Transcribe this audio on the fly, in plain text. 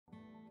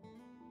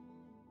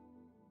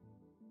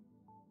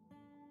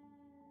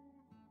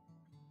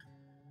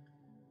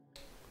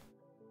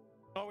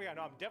Oh yeah,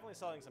 no, I'm definitely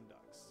selling some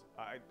ducks.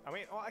 I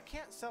mean, oh, I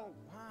can't sell.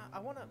 I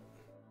want to,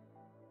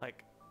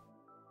 like.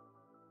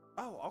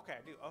 Oh, okay,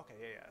 I do. Okay,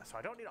 yeah. So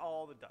I don't need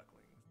all the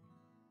ducklings,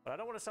 but I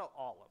don't want to sell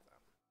all of them.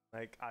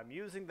 Like I'm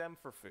using them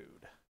for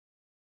food.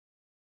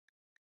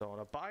 So I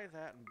want to buy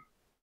that.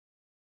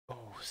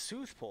 Oh,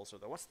 Soothe Pulsar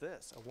though. What's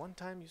this? A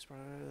one-time use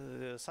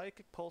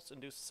psychic pulse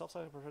induces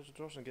self-silent professional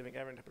distortion, giving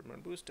every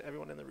temperament boost to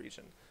everyone in the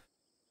region.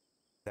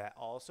 That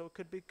also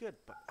could be good,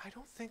 but I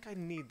don't think I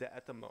need that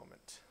at the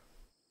moment.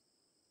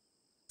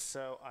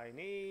 So I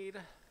need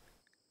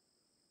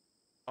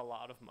a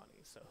lot of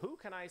money. So who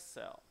can I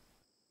sell?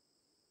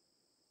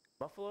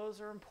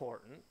 Buffaloes are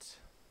important.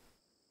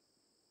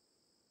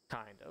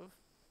 Kind of.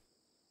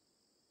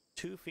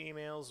 2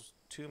 females,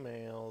 2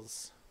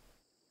 males.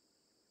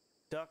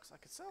 Ducks, I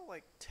could sell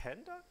like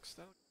 10 ducks.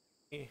 That would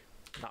be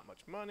not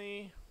much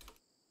money.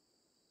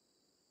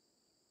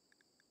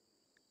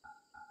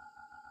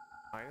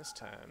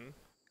 -10.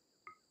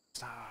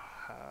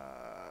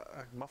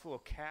 A buffalo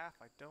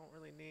calf, I don't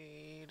really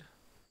need.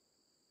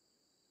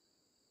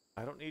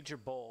 I don't need your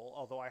bull,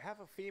 although I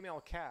have a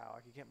female cow.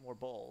 I could get more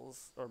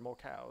bulls, or more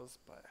cows,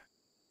 but...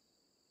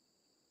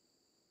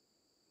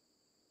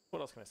 What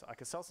else can I sell? I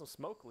can sell some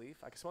smoke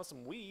leaf. I can sell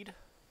some weed.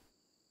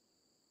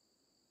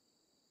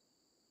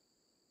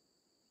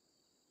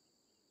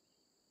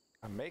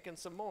 I'm making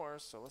some more,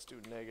 so let's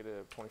do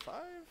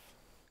 -25.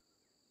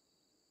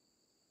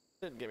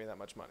 Didn't give me that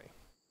much money.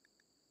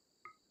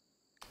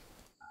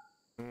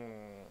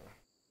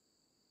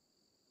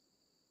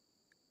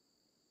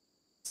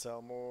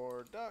 Sell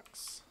more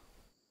ducks.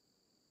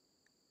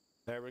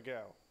 There we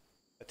go.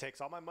 It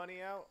takes all my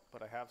money out,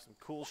 but I have some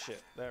cool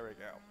shit. There we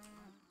go.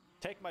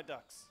 Take my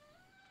ducks.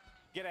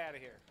 Get out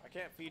of here. I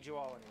can't feed you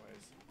all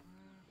anyways.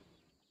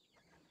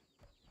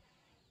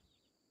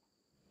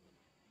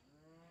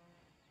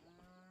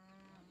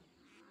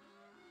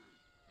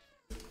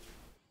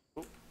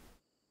 Oop.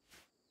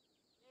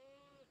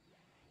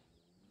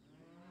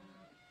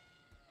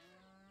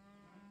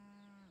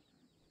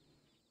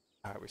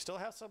 Alright, we still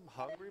have some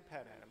hungry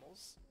pet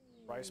animals.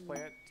 Rice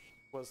plant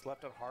was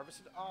left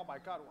unharvested. Oh my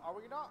god, are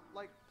we not,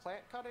 like,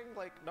 plant cutting,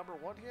 like,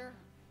 #1 here?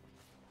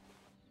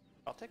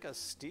 I'll take a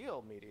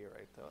steel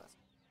meteorite, though.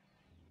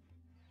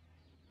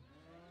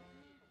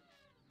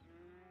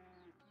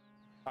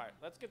 Alright,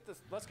 let's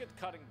get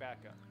cutting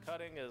back up.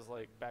 Cutting is,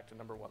 like, back to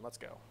 #1. Let's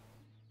go.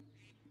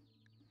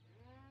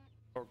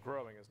 Or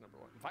growing is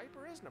 #1.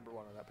 Viper is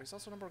 #1 on that, but he's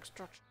also #1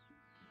 construction.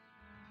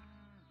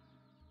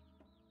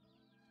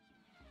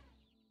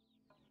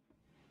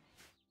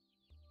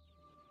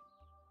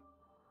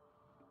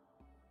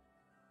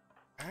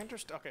 I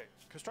understand. Okay,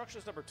 construction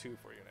is #2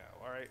 for you now.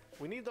 All right,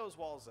 we need those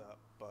walls up,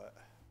 but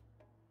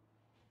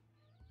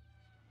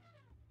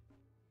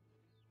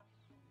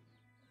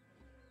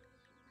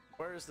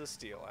where is the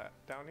steel at?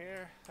 Down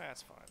here?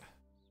 That's fine.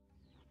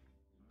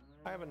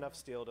 I have enough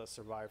steel to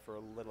survive for a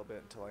little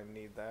bit until I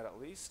need that at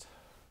least.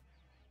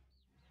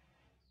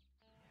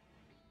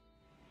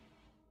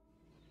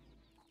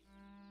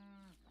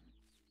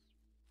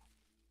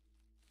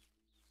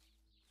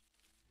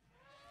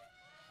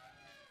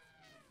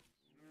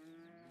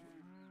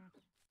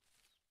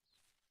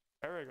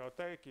 There we go,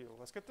 thank you.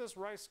 Let's get this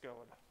rice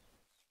going.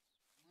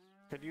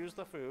 Could use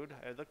the food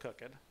and the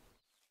cooking.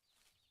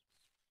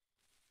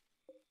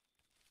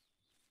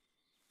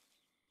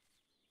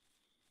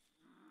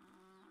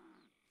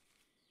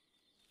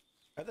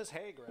 And this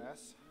hay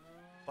grass,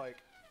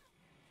 like,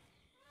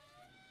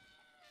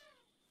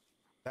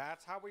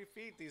 that's how we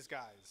feed these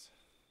guys.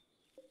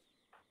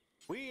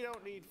 We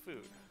don't need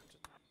food.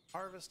 Just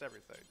harvest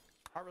everything.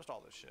 Harvest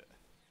all this shit.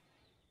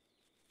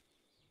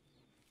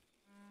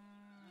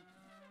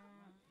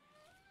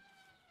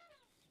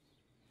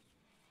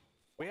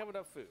 We have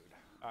enough food.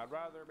 I'd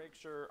rather make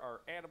sure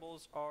our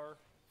animals are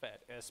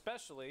fed,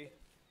 especially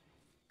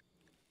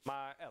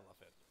my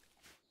elephant,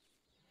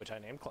 which I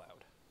named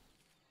Cloud.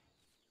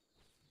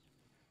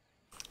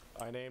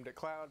 I named it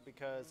Cloud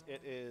because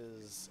it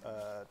is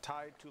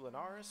tied to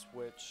Linaris,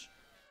 which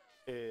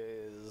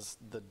is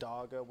the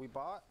doggo we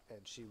bought,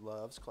 and she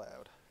loves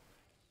Cloud.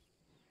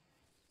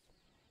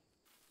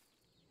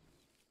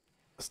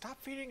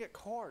 Stop feeding it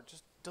corn.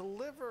 Just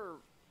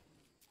deliver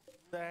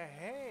the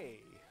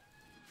hay.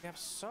 We have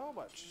so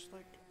much. Just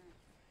like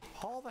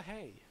haul the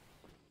hay.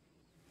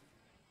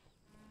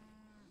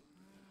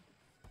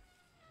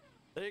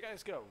 There you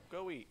guys go.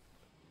 Go eat.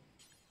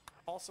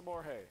 Haul some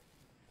more hay.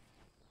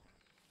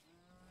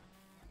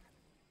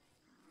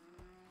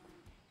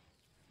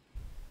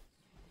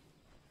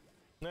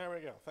 There we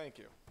go. Thank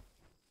you.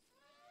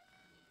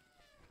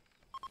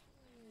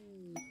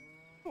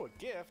 Oh, a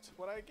gift?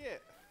 What'd I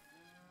get?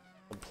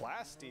 Some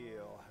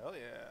plasteel. Hell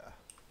yeah.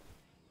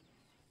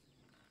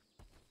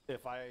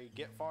 If I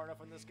get far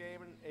enough in this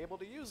game and able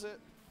to use it,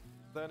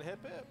 then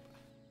hip hip.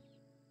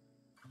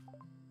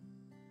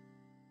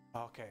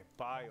 Okay,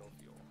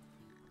 biofuel.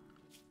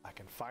 I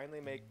can finally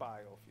make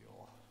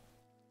biofuel.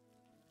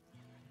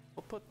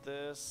 We'll put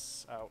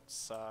this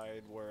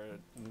outside where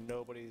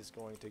nobody's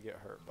going to get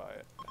hurt by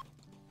it.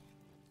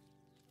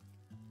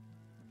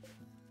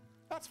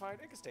 That's fine,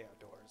 it can stay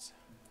outdoors.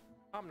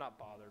 I'm not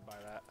bothered by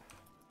that.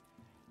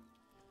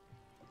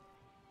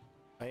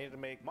 I need to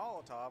make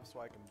Molotovs so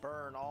I can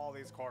burn all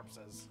these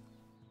corpses.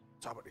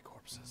 So many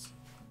corpses.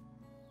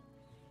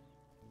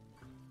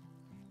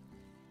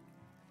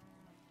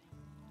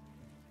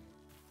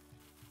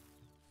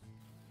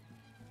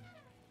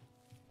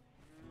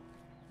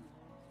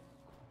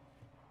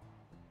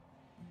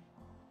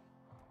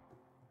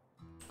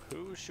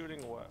 Who's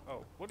shooting what?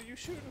 Oh, what are you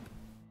shooting?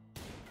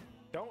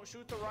 Don't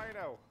shoot the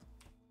rhino.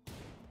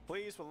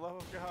 Please, for the love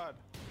of God.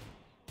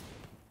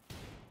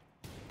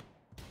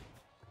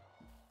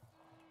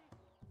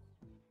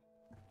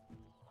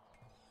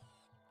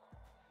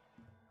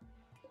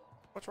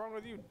 What's wrong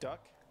with you,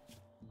 duck?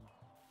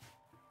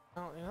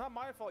 Oh, it's not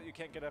my fault you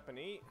can't get up and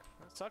eat.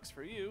 That sucks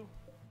for you.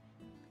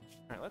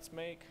 Alright, let's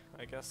make,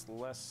 I guess,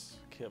 less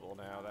kibble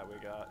now that we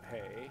got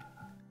hay.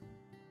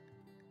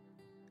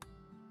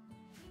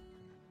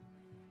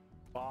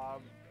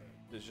 Bob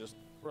is just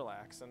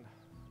relaxing.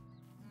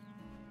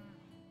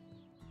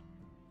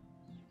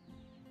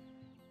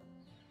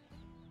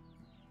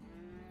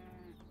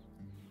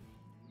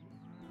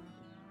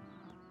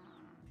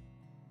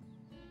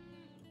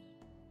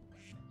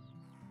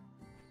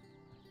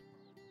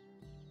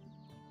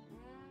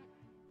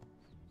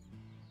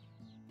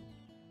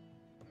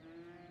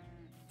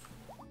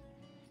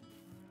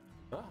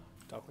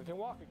 Duckling can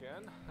walk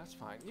again. That's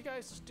fine. You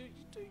guys just do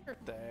your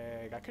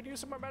thing. I could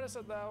use some more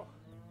medicine though.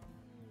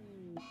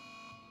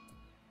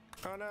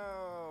 Oh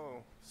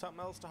no! Something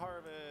else to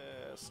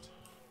harvest.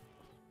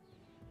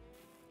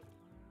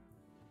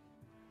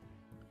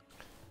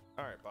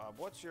 Alright, Bob,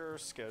 what's your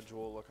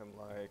schedule looking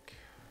like?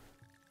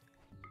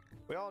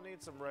 We all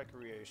need some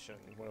recreation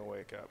when we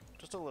wake up.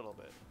 Just a little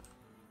bit.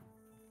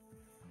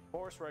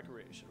 Forced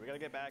recreation. We gotta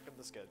get back in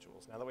the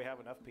schedules now that we have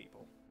enough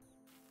people.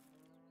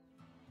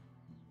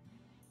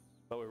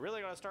 But we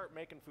really gotta start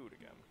making food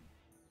again.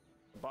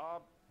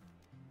 Bob,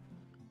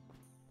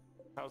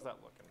 how's that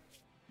looking?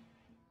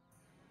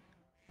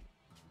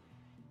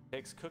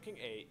 Takes cooking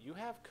 8. You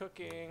have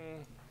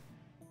cooking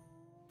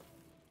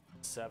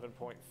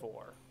 7.4.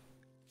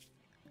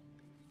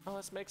 Oh,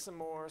 let's make some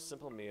more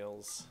simple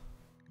meals.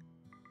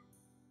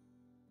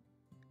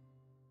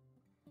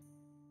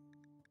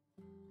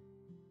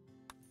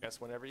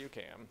 Guess whenever you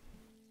can.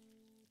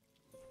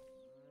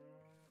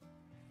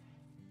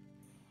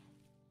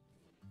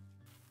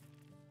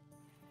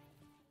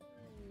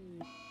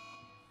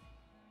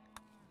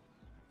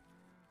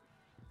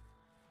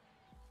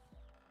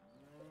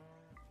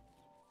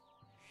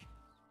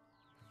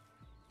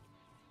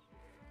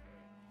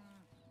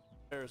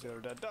 There's the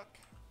other dead duck.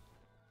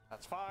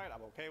 That's fine,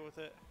 I'm okay with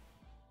it.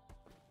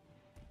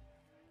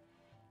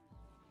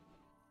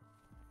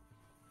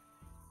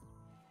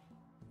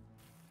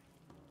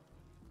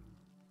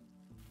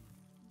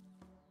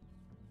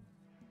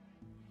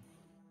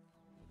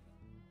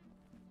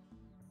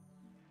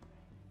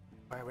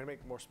 Alright, we're gonna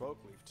make more smoke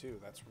leaf too,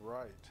 that's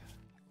right.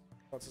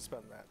 Let's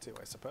suspend that too,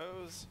 I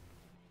suppose.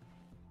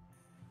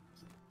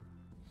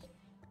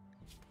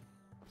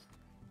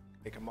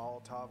 Make a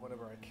Molotov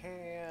whenever I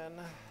can.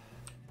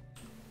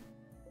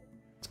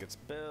 This gets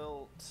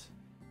built.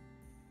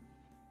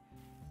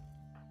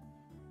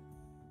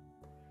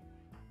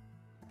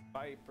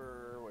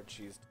 Viper, which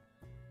she's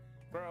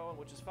growing,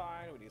 which is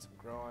fine. We need some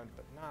growing,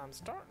 but nah, I'm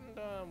starting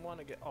to want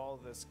to get all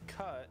this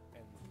cut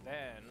and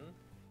then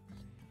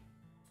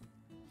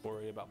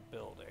worry about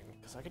building,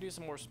 because I could use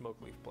some more smoke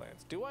leaf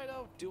plants. Do I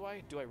though? Do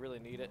I really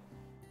need it?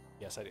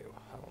 Yes, I do.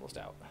 I'm almost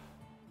out.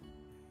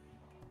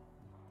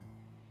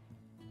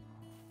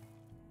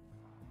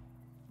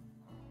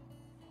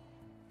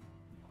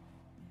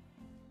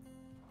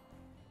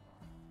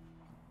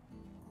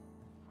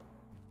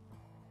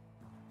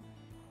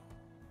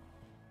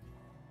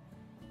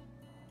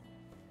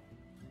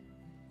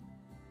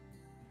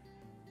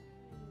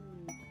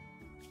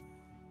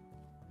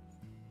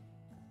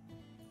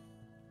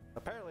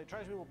 Apparently,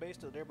 tribespeople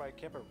based in the nearby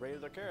camp have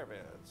raided their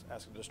caravans,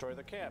 asking to destroy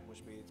their camp,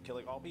 which means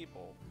killing all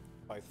people,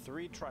 by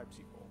 3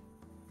 tribespeople.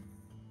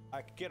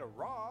 I could get a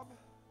rob.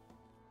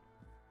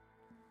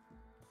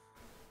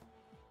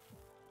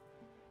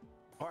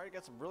 Alright,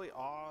 got some really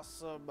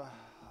awesome.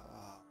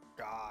 Oh,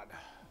 God.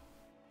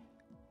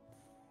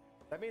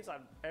 That means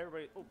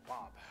everybody. Oh,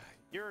 Bob,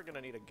 you're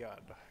gonna need a gun.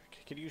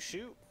 Can you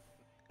shoot?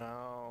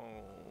 No,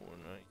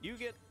 you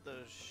get the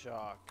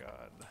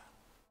shotgun.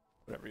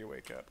 Whenever you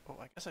wake up. Oh,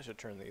 I guess I should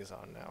turn these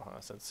on now, huh?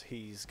 Since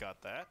he's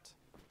got that.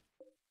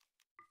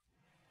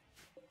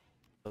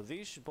 So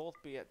these should both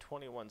be at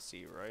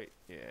 21C, right?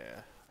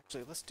 Yeah.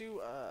 Actually, let's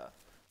do,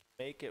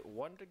 make it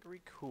 1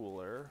 degree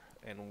cooler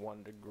and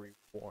 1 degree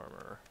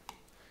warmer.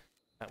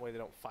 That way they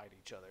don't fight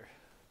each other.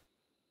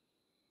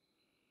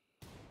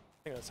 I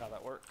think that's how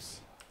that works.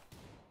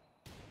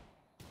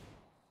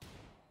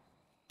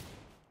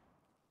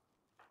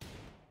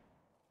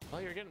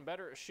 Well, you're getting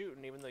better at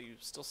shooting even though you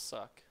still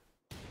suck.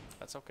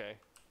 That's okay.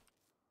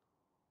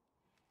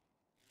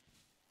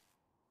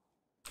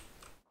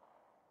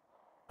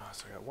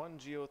 So I got 1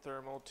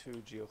 geothermal,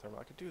 2 geothermal.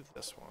 I could do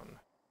this one.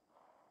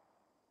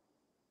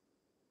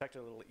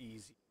 Actually, a little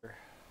easier.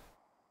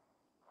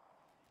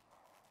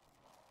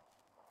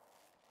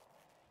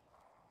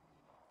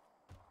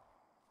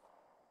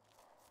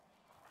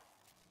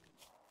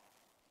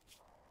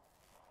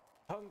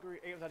 Hungry,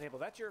 ate with that table.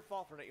 That's your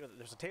fault for not eating.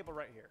 There's a table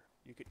right here.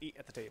 You could eat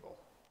at the table.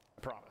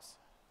 I promise.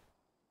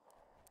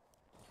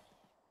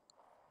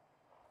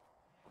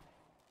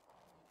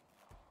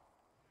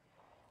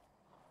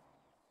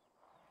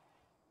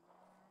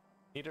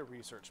 Need a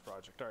research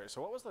project. Alright,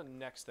 so what was the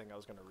next thing I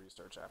was going to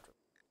research after?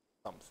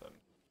 Something.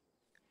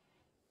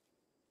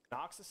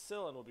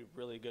 Noxicillin will be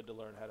really good to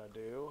learn how to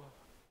do.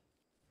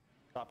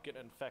 Stop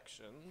getting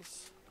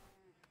infections.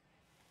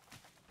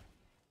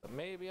 But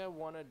maybe I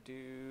want to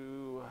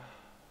do...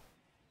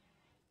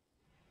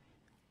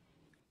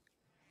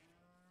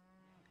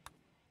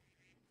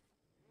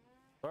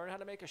 learn how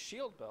to make a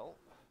shield belt.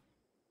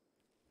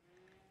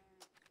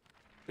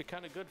 Be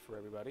kind of good for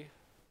everybody.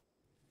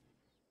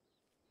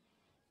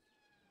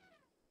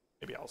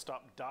 Maybe I'll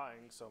stop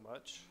dying so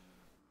much.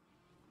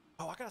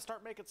 Oh, I gotta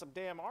start making some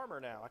damn armor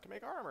now. I can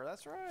make armor,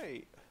 that's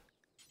right.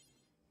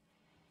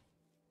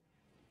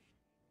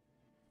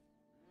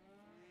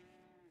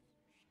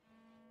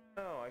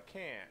 No, I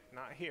can't.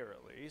 Not here,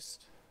 at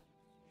least.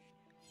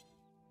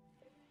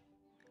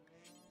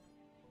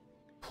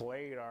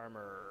 Plate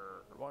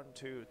armor. 1,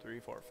 2, 3,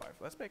 4, 5.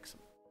 Let's make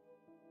some.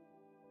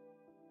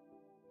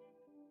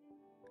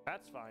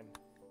 That's fine.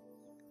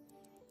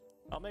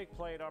 I'll make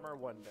plate armor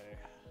one day.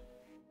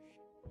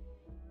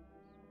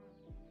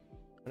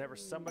 Whenever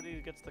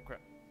somebody gets the crap.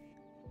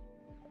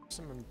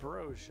 Some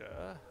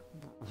ambrosia.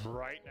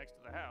 Right next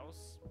to the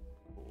house.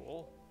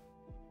 Cool.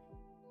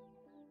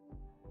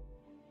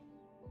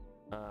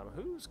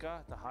 Who's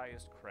got the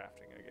highest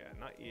crafting again?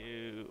 Not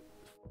you.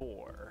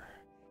 4.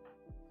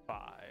 5.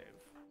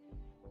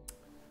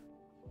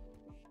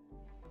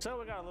 So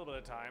we got a little bit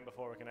of time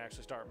before we can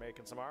actually start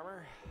making some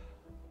armor.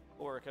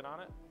 Working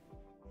on it.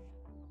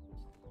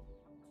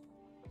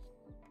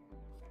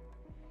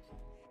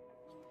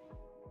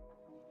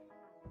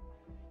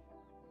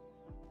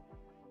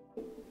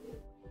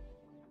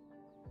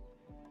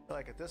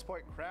 Like at this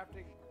point,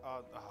 crafting's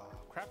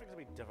gonna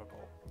be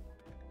difficult.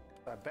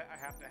 I bet I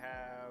have to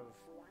have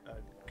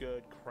a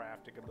good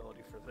crafting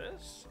ability for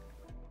this.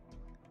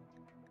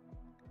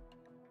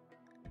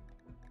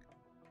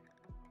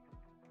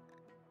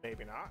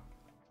 Maybe not.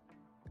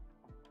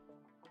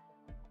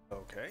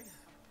 Okay.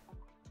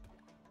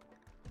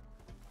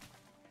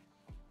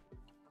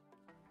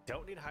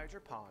 Don't need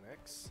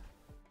hydroponics.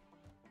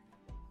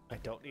 I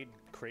don't need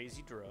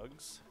crazy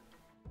drugs.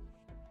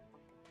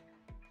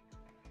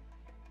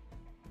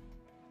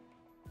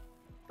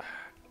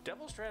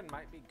 Devil Strand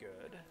might be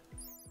good.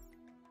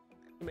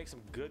 Make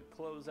some good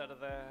clothes out of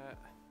that.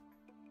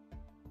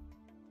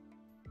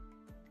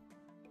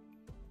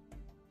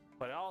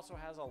 But it also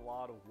has a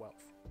lot of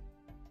wealth,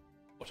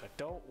 which I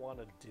don't want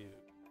to do.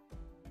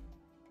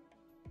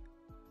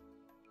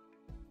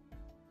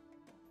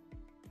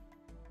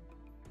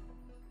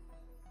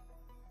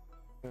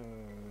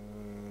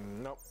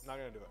 Nope, not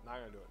gonna do it. Not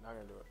gonna do it. Not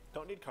gonna do it.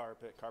 Don't need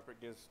carpet.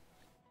 Carpet gives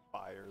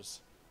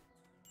fires.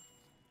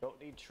 Don't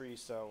need tree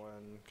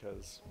sewing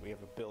because we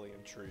have a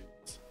billion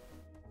trees.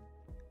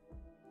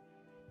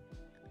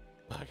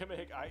 I can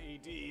make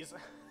IEDs.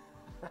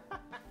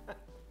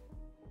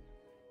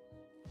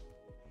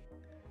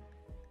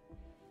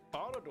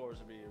 Auto doors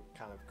would be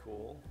kind of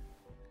cool.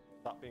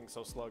 Not being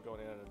so slow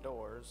going in and out of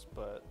doors,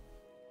 but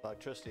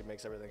electricity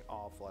makes everything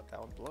awful at that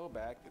one.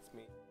 Blowback gets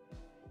me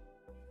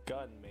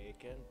gun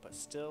making, but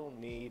still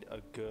need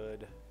a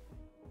good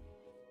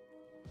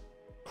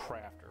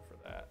crafter for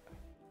that.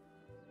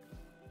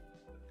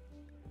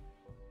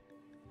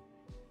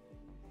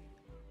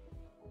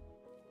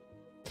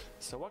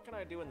 So what can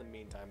I do in the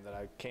meantime that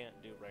I can't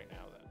do right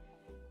now then?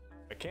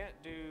 I can't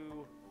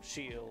do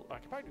shield. I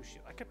could probably do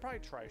shield. I could probably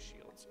try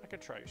shields. I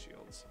could try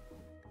shields.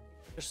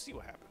 Just see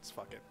what happens.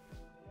 Fuck it.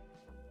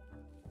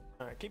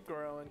 Alright, keep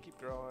growing, keep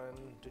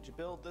growing. Did you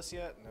build this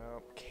yet?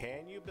 No.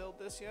 Can you build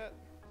this yet?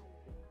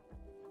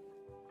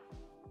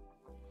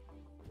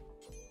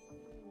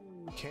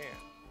 You can.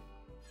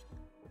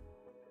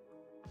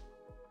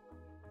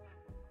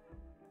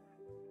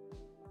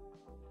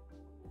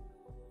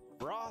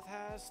 Roth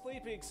has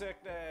sleeping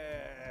sickness.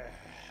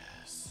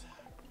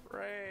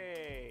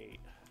 Great.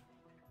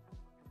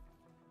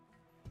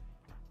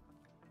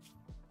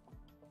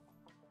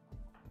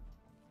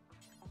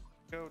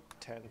 Go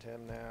tend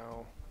him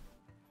now.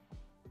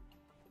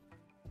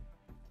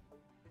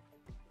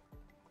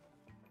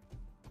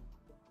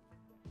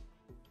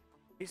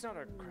 He's not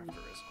a crafter,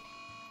 is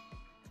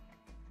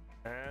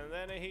he? And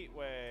then a heat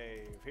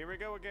wave. Here we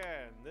go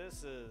again.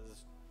 This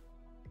is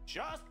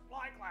just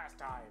like last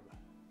time.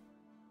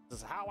 This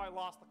is how I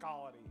lost the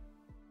colony.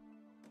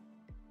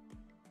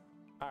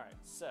 Alright,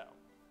 so.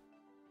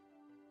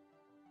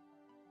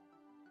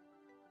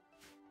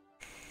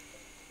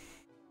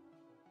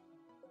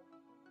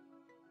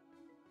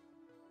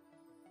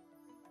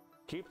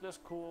 Keep this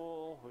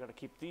cool. We gotta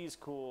keep these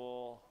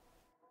cool.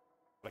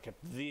 I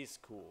kept these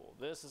cool.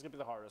 This is gonna be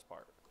the hardest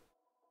part.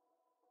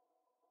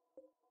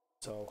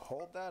 So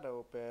hold that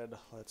open.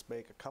 Let's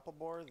make a couple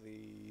more of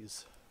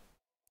these.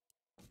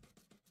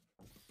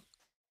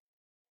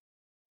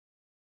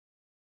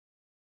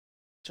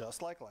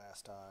 Just like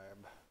last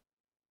time.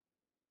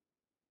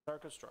 Our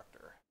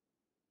constructor.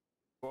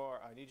 Or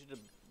I need you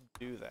to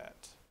do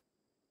that.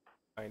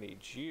 I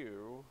need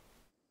you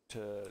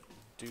to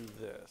do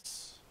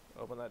this.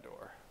 Open that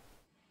door.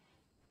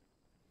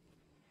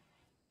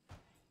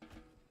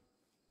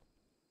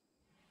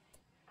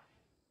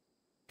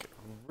 Okay,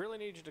 really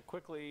need you to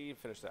quickly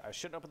finish that. I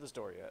shouldn't open this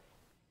door yet.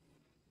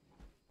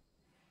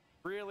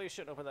 Really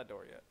shouldn't open that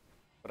door yet.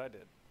 But I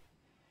did.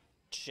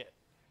 Shit.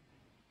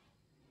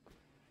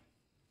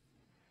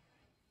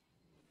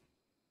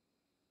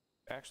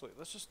 Actually,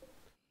 let's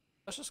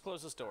just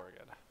close this door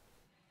again.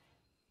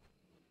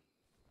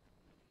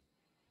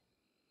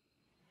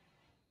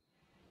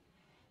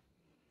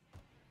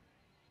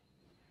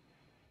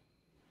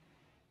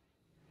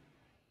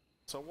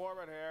 So warm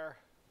in here.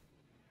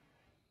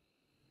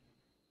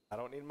 I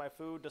don't need my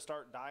food to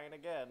start dying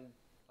again,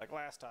 like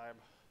last time.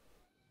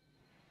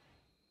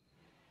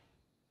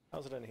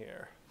 How's it in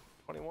here?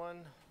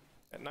 21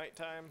 at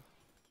nighttime.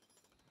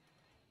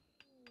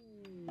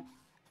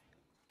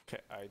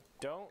 Okay, I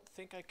don't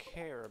think I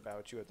care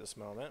about you at this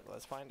moment.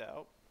 Let's find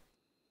out.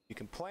 You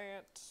can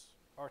plant,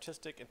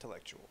 artistic,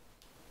 intellectual.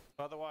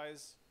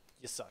 Otherwise,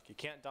 you suck. You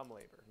can't dumb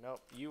labor.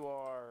 Nope, you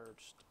are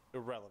just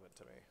irrelevant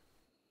to me.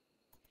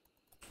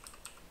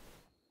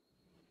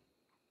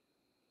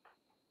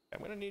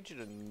 I'm gonna need you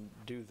to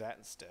do that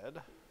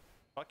instead.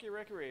 Fuck your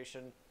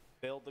recreation,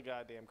 build the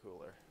goddamn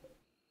cooler.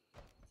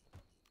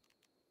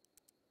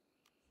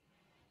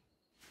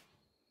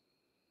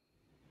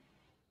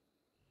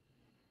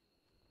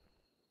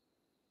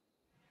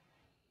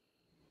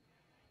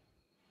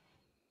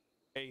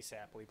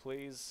 ASAPly,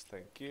 please.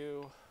 Thank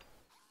you.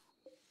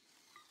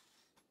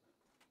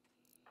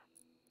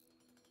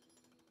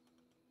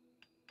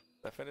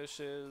 That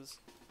finishes.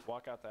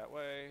 Walk out that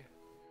way.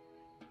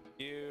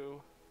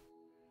 You.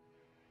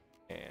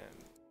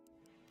 And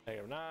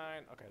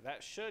 -9. Okay,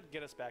 that should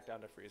get us back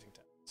down to freezing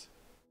temps.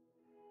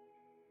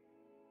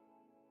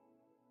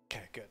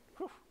 Okay, good.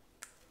 Whew.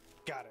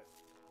 Got it.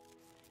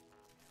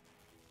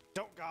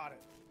 Don't got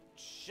it.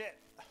 Shit.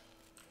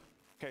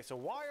 Okay, so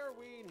why are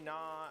we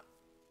not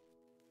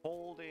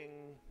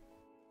holding?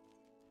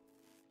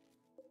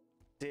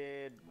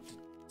 Did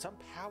some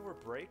power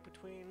break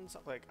between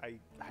something? Like I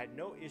had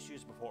no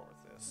issues before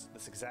with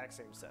this exact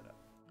same setup.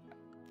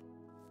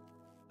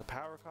 The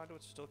power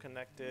conduit's still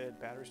connected,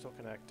 battery's still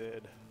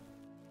connected.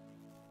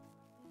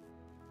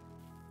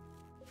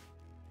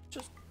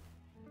 Just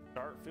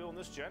start fueling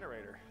this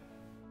generator.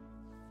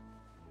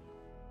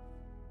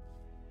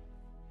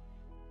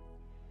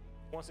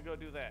 Who wants to go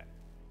do that?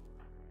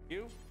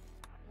 You?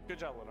 Good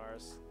job,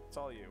 Linares. It's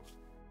all you.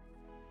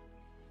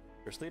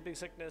 Your sleeping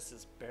sickness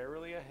is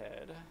barely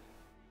ahead.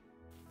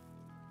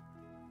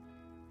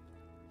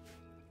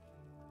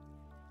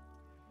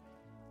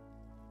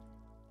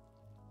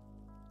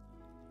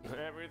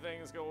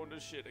 Everything's going to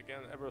shit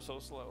again ever so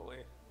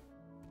slowly.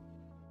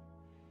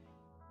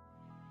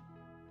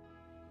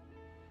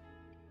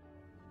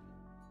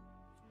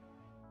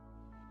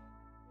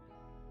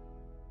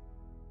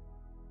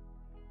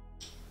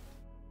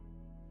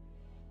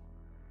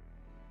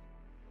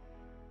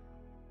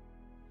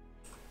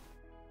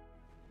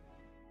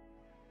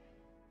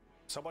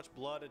 So much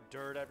blood and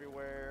dirt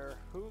everywhere.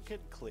 Who can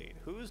clean?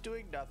 Who's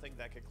doing nothing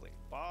that can clean?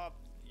 Bob,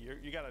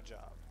 you got a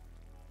job.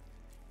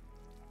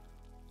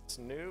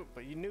 Snoop,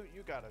 but you knew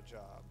you got a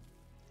job.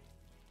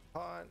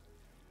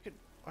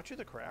 Aren't you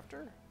the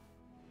crafter?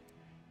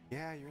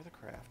 Yeah, you're the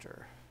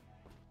crafter.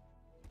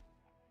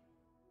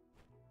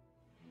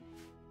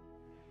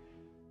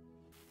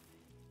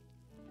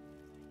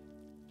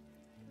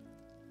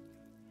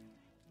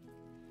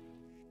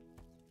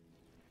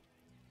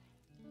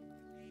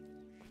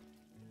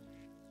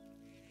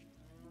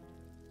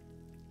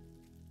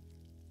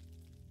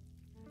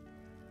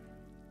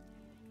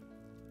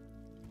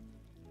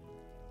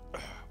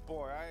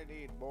 Boy, I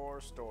need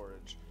more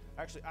storage.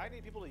 Actually, I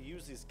need people to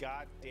use these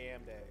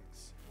goddamn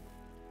eggs.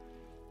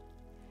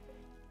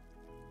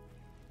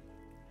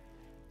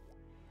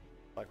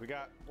 Like, we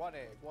got one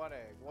egg, one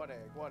egg, one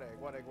egg, one egg,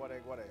 one egg, one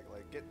egg, one egg.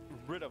 Like, get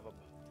rid of them.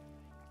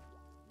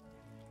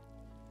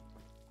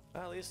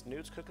 Well, at least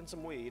Newt's cooking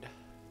some weed.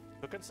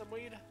 Cooking some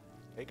weed?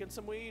 Making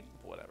some weed?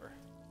 Whatever.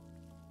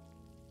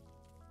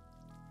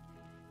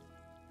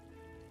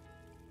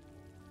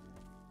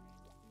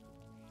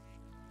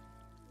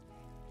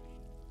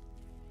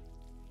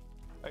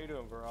 How you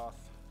doing, Veroth?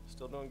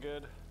 Still doing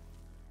good?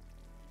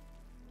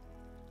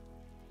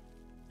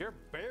 You're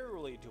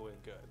barely doing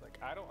good. Like,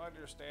 I don't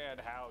understand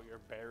how you're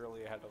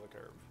barely ahead of the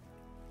curve.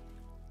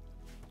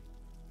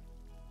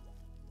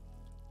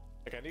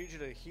 Like, I need you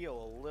to heal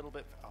a little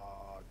bit.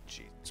 Oh,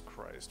 Jesus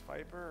Christ.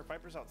 Viper?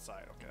 Viper's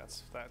outside. Okay,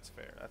 that's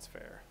fair. That's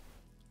fair.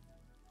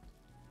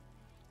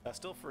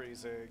 Still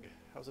freezing.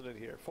 How's it in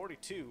here?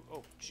 42.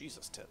 Oh,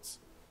 Jesus tits.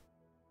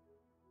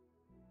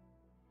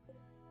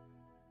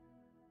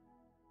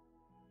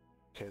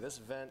 Okay, this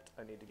vent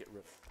I need to get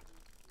rid of.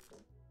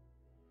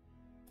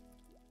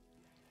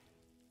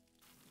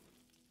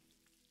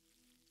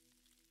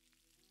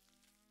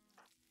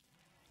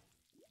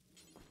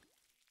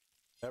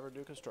 Never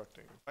do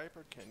constructing.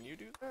 Viper, can you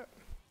do that?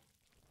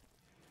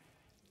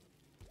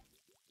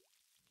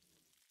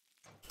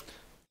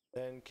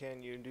 Then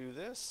can you do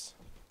this?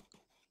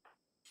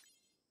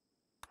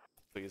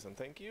 Please and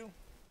thank you.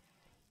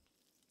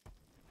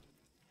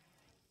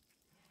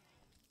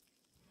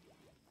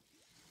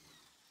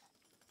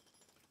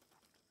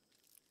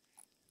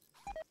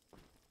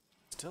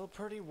 Still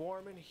pretty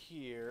warm in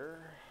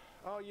here.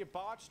 Oh, you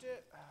botched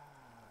it? Ah,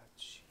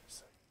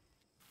 jeez.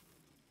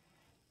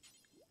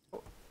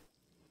 Oh.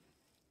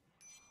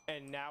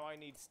 And now I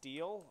need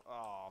steel?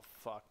 Oh,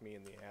 fuck me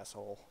in the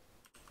asshole.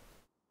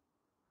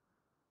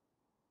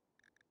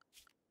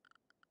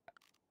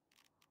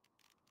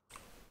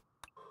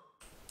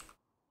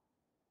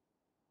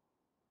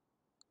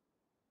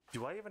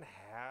 Do I even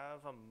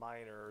have a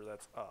miner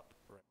that's up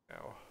right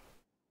now?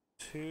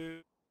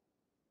 2,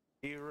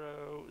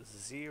 0,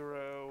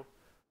 0.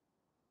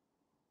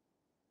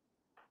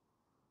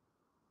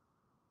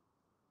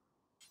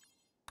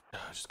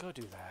 Just go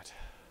do that.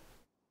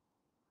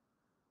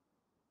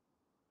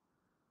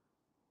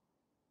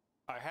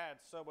 I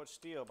had so much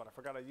steel, but I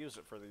forgot to use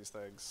it for these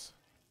things.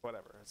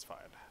 Whatever, it's fine.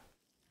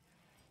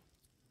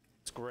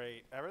 It's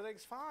great.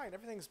 Everything's fine.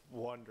 Everything's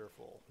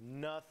wonderful.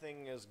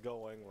 Nothing is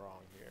going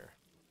wrong here.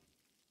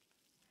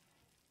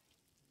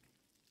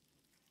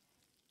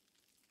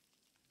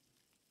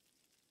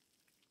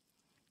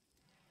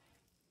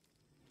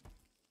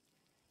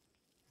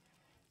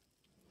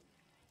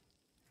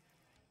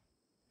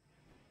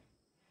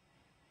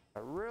 I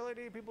really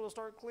need people to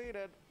start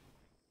cleaning.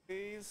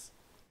 Please.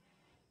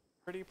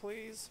 Pretty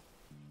please.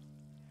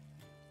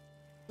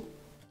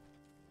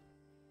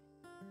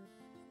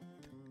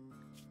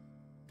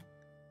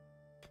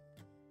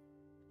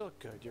 Still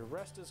good. Your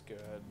rest is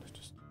good.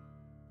 Just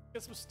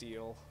get some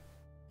steel.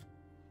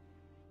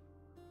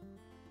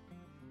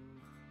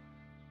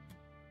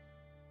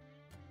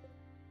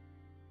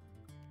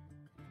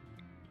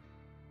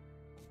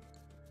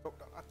 Oh,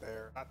 no, not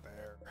there. Not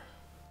there.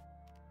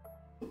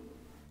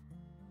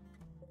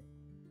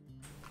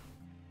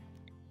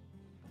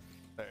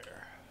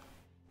 There.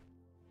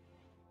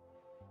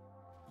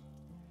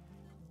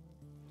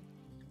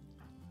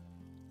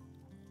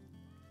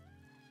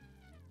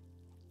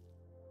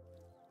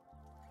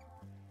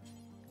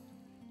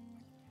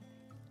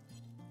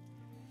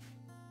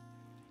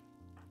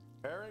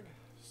 Repairing?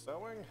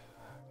 Sewing?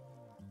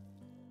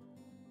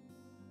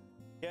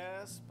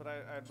 Yes, but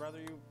I'd rather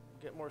you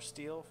get more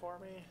steel for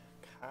me.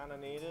 Kinda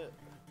need it.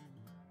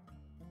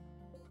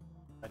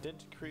 I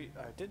did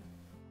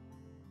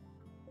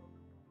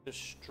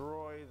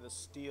destroy the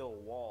steel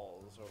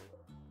walls. I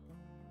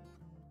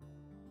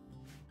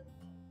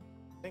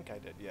think I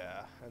did,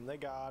 yeah. And they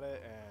got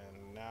it,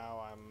 and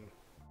now I'm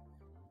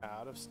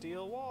out of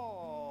steel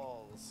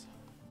walls.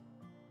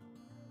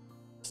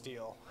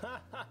 Steel.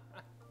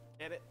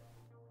 Get it?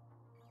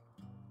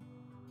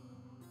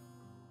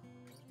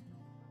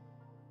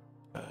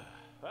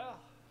 Well,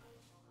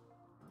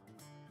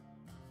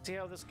 see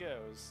how this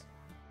goes.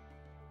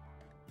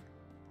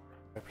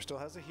 Viper still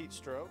has a heat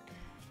stroke.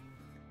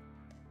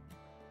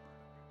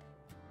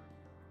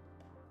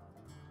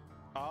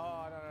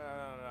 Oh, no.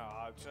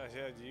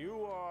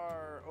 You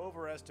are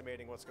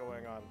overestimating what's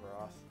going on,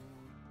 Broth.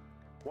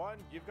 One,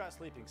 you've got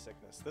sleeping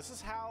sickness. This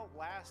is how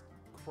last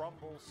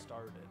Crumble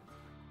started.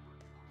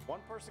 One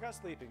person got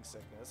sleeping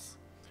sickness,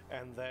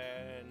 and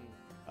then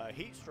a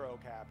heat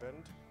stroke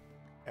happened,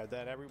 and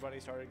then everybody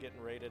started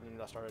getting raided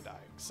and started dying.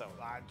 So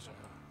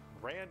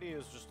Randy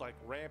is just like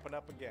ramping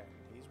up again.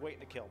 He's waiting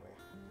to kill me.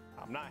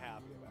 I'm not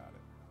happy about it.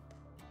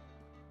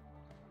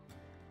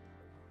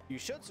 You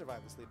should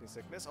survive the sleeping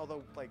sickness,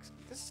 although, like,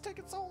 this is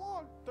taking so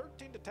long.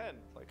 13 to 10.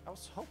 Like, I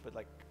was hoping,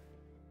 like,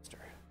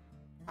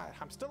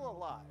 I'm still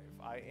alive.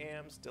 I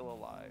am still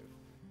alive.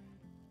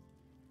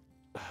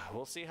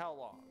 We'll see how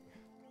long.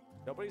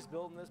 Nobody's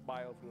building this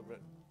biofuel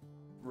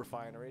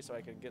refinery, so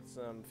I can get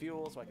some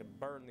fuel so I can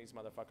burn these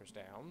motherfuckers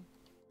down.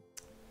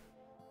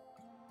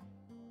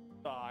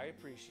 I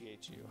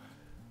appreciate you.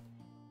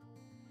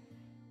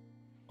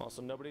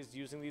 Also, nobody's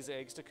using these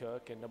eggs to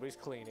cook, and nobody's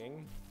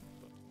cleaning.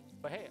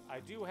 But hey, I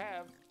do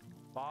have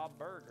Bob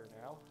Burger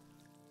now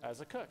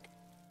as a cook.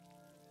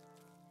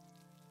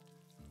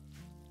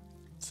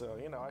 So,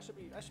 you know, I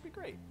should be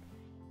great.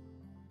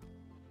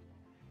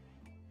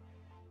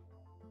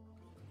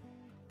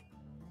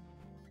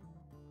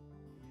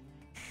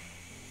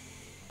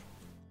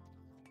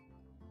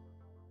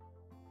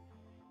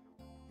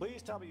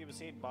 Please tell me you've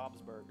seen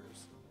Bob's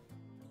Burgers.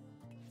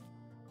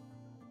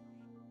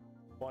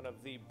 One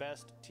of the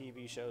best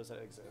TV shows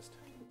that exist.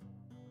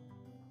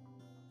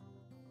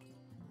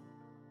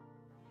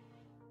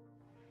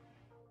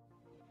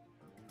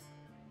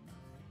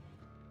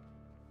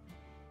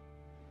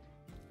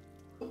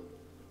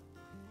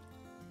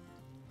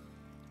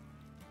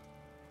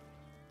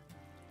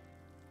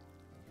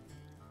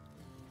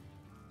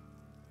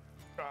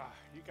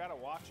 You gotta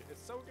watch it.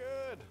 It's so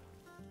good.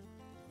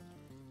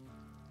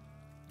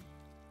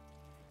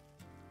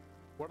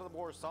 One of the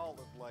more solid,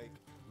 like,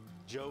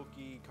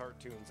 jokey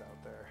cartoons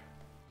out there.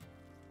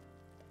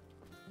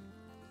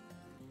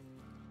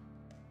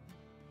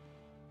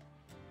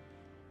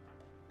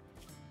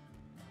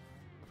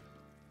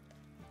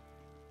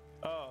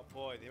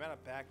 boy, the amount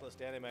of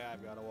backlist anime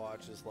I've got to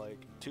watch is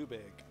like too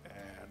big,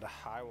 and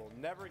I will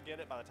never get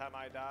it by the time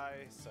I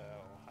die. So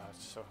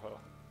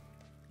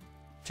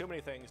too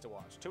many things to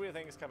watch. Too many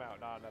things come out,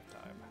 not enough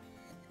time.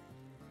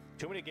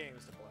 Too many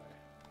games to play.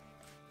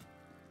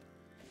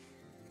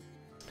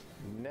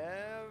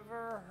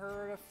 Never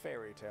heard of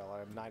Fairy Tail.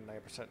 I'm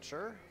 99%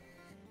 sure.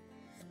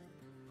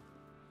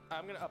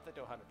 I'm gonna up that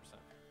to 100%.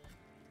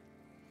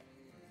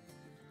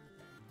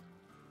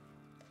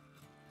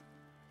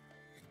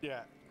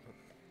 Yeah.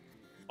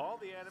 All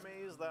the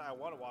animes that I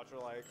want to watch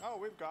are like, oh,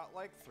 we've got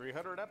like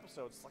 300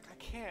 episodes. It's like, I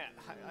can't.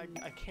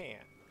 I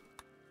can't.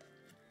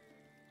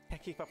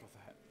 Can't keep up with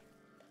that.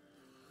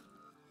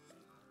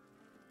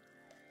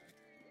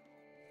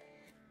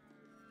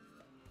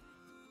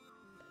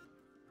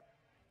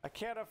 I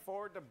can't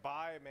afford to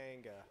buy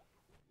manga.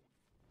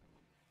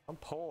 I'm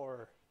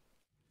poor.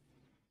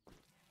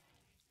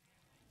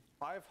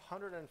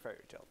 500 in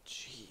Fairy Tail.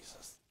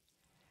 Jesus.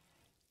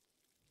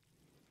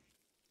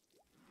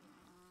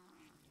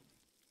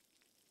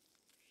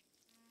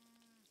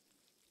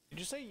 Did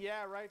you say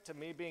yeah right to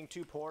me being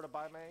too poor to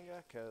buy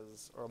manga?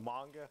 Or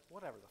manga?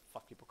 Whatever the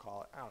fuck people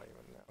call it. I don't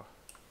even know.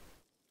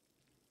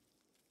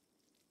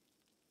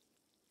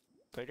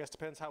 I guess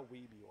depends how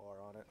weeb you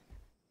are on it.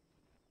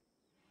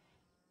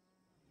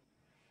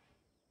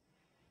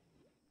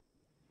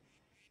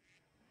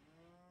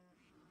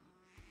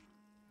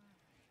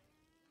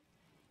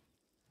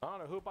 I don't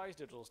know who buys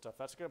digital stuff.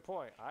 That's a good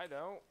point. I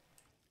don't.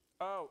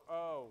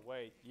 Oh,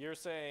 wait. You're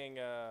saying,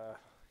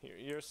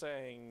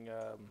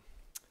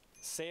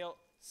 sail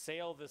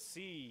the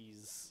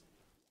seas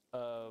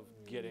of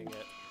getting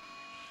it.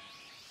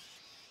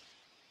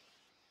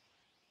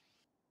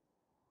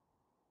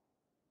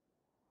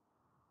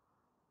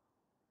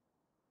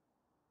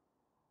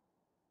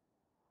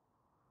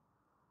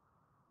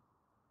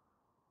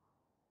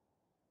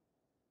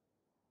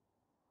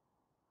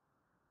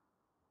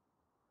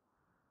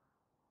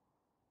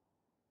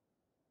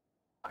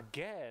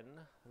 Again,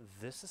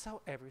 this is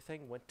how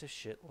everything went to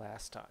shit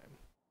last time.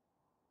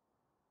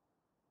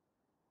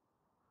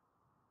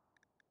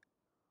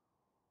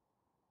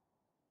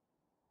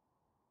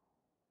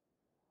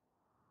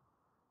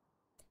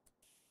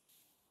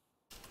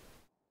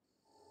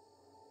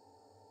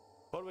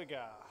 What do we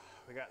got?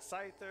 We got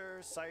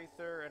Scyther,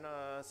 Scyther, and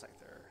a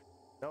Scyther.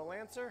 No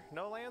Lancer?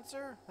 No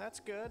Lancer?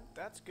 That's good.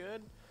 That's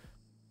good.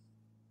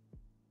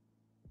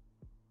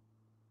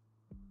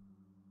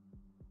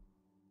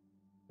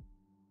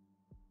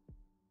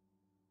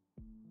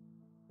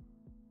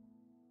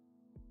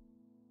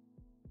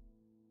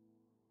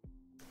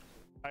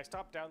 I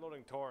stopped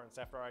downloading torrents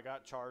after I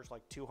got charged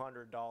like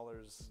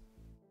 $200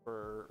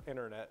 for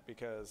internet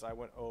because I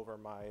went over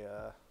my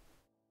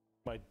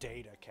my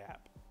data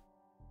cap.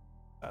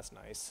 That's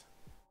nice.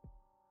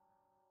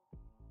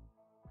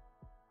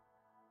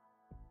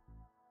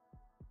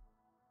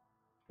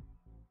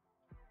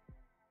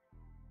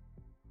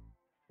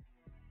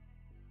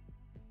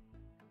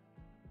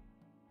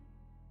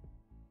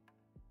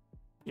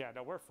 Yeah,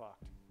 no, we're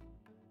fucked.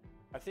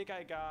 I think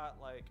I got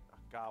like,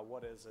 God,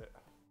 what is it?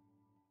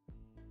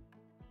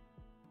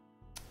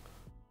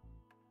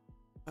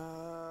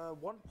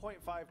 1.5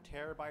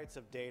 terabytes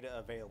of data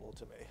available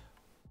to me,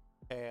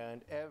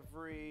 and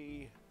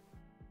every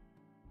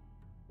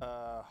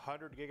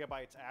 100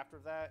 gigabytes after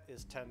that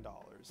is $10.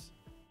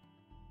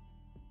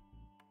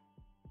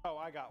 Oh,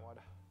 I got one.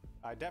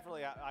 I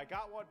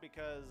got one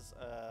because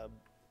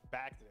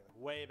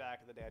way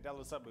back in the day, I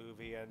downloaded some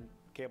movie and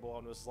Cable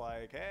One was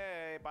like,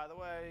 "Hey, by the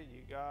way,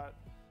 you got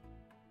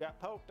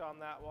poked on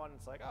that one."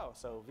 It's like, oh,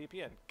 so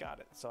VPN, got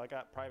it. So I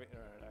got private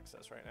internet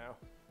access right now.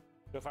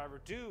 If I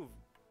ever do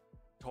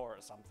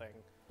torrent something,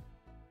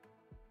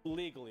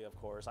 legally, of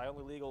course, I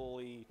only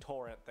legally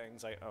torrent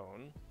things I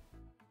own,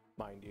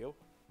 mind you.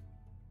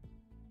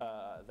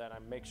 Then I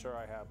make sure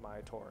I have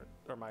my torrent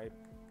or my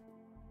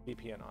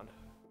VPN on.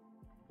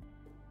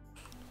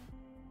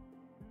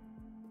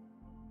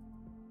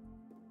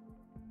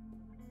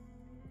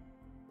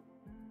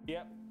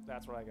 Yep,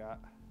 that's what I got.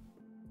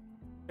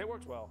 It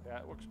works well. Yeah,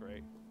 it works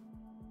great.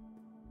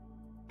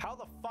 How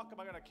the fuck am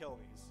I gonna kill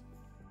these?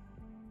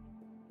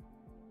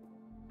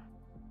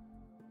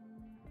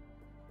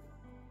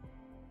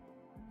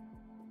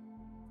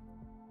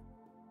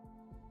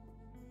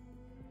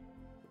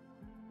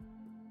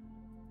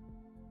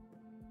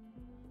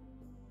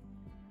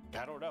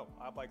 I don't know.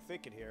 I'm like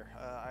thinking here.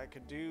 I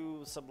could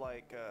do some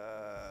like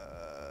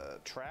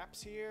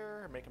traps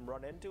here, make them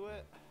run into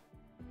it.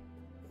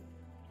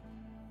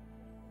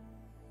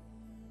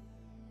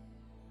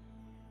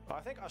 I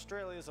think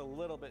Australia is a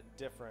little bit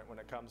different when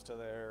it comes to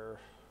their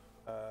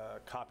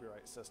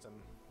copyright system.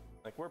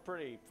 Like, we're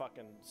pretty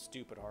fucking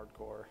stupid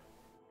hardcore.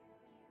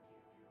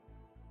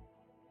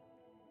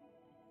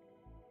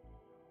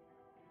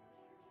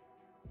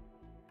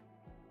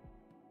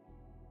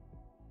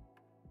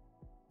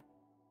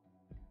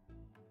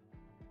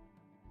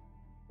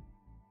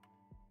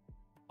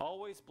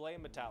 Always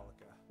blame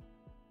Metallica.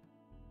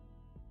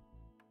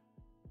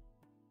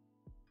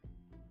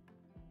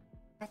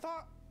 I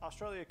thought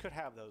Australia could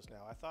have those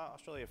now. I thought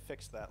Australia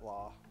fixed that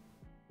law.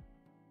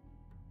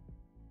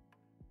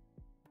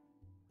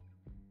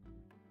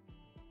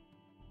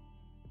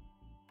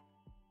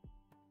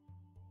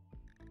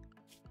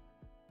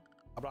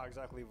 I'm not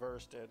exactly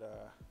versed in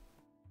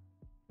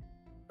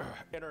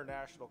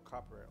international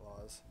copyright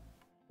laws,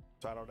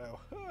 so I don't know.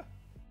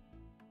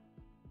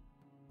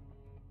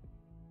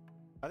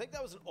 I think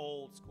that was an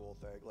old school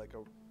thing, like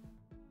a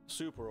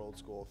super old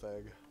school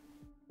thing.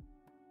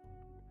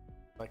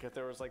 Like if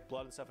there was like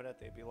blood and stuff in it,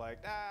 they'd be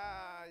like,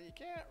 nah, you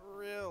can't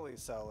really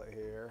sell it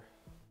here.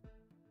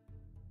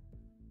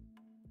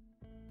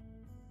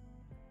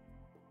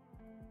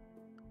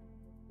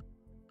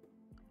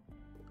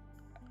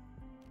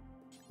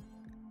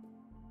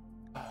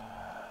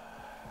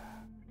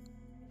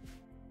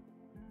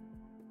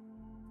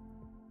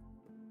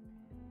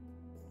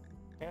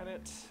 Can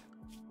it?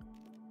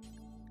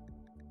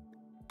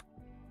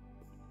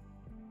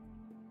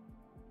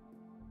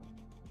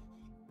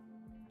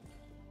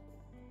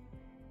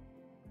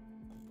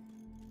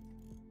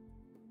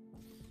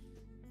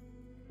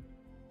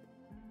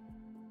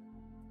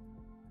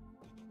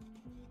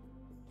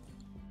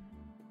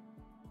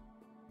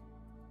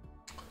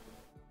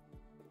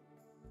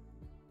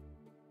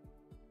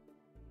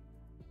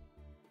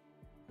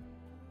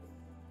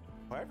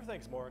 Well,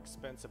 everything's more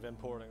expensive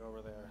importing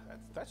over there.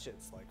 That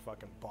shit's like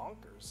fucking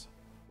bonkers.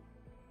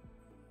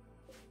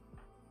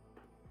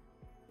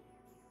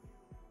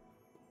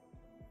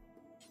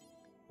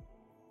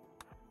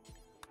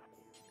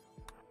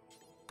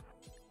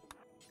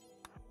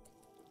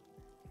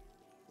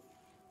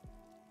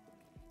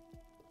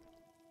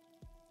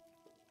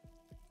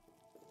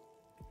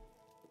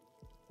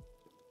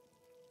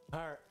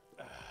 Alright.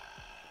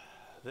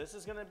 This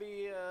is gonna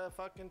be a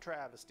fucking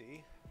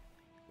travesty.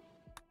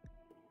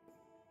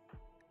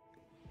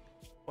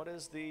 What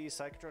is the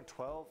Cyclotron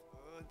 12?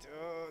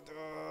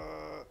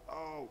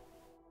 Oh.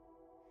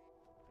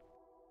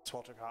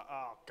 Sweltering hot.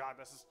 Oh, God,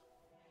 this is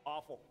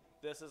awful.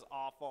 This is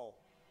awful.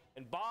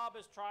 And Bob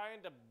is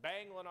trying to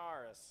bang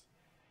Linares.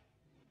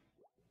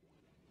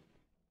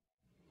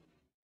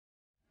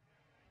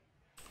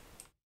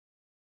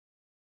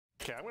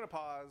 Okay, I'm gonna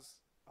pause.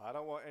 I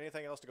don't want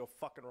anything else to go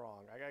fucking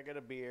wrong. I gotta get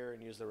a beer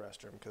and use the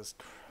restroom, because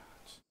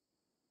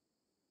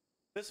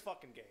this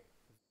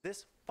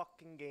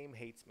fucking game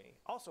hates me.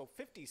 Also,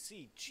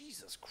 50C,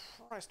 Jesus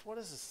Christ, what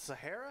is this,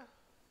 Sahara?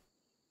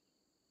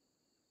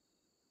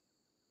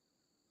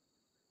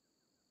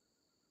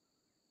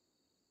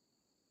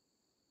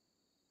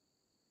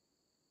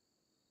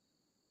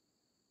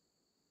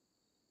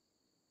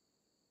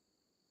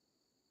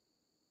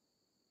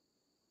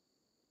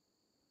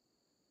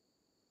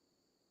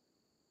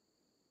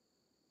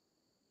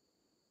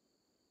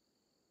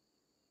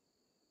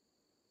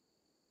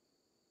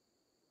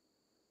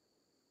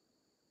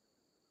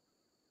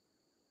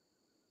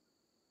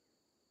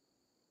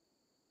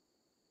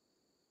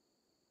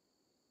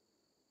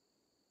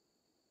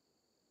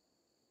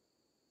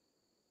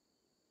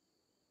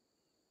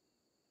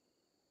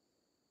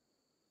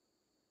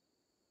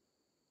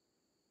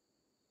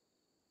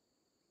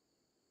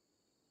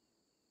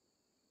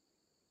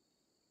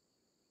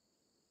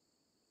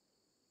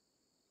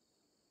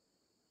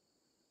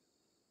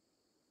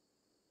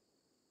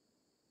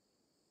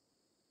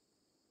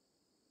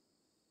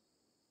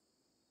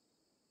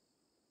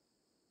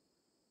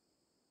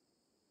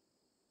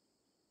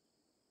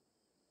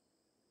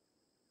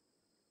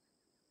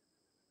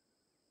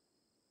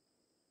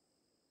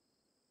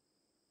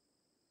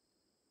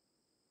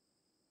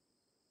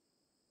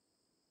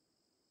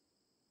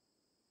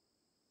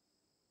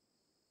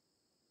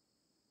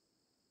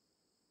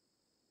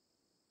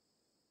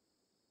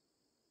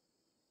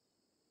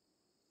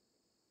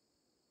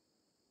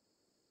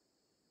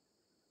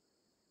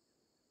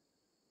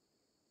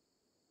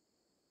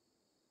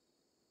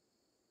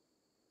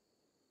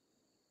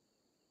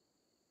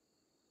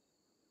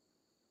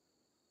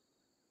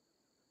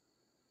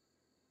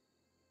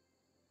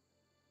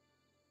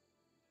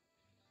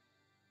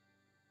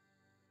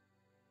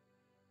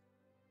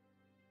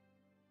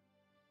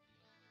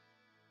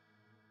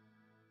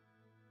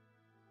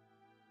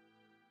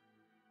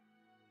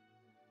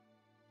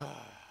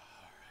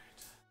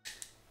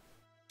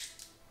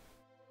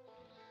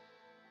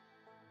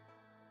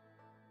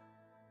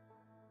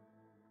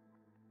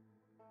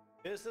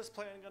 Is this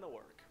plan gonna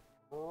work?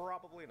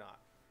 Probably not.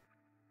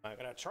 I'm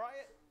gonna try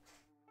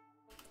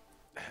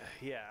it.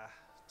 Yeah,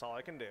 that's all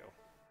I can do.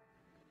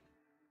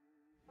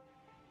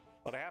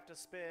 But I have to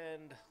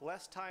spend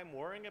less time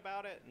worrying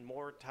about it and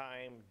more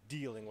time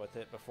dealing with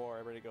it before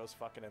everybody goes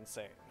fucking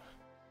insane.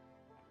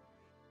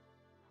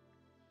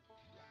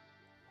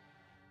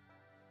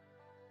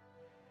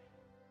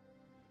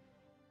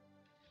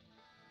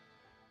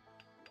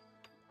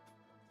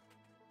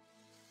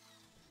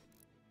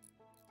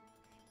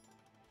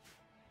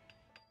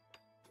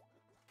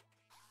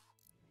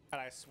 And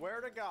I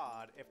swear to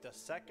God, if the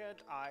second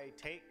I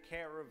take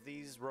care of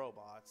these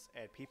robots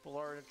and people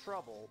are in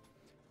trouble,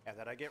 and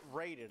then I get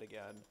raided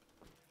again,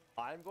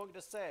 I'm going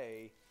to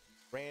say,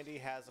 Randy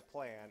has a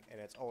plan, and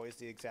it's always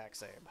the exact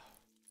same.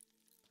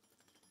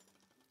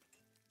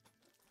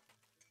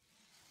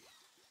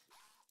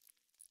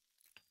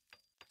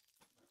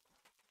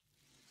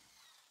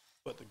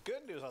 But the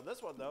good news on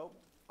this one, though,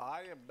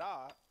 I am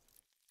not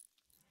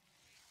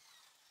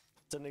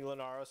sending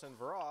Linaros and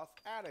Varoth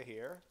out of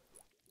here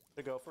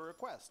to go for a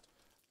quest.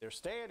 They're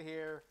staying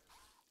here.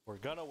 We're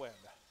gonna win.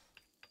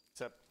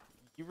 Except,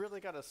 you really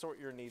gotta sort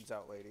your needs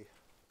out, lady.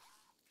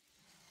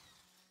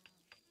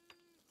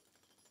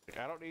 Like,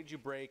 I don't need you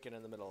breaking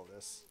in the middle of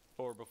this,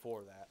 or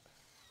before that.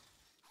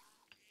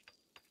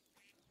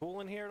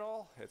 Cool in here at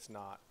all? It's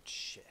not.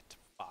 Shit.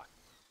 Fuck.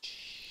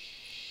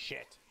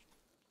 Shit.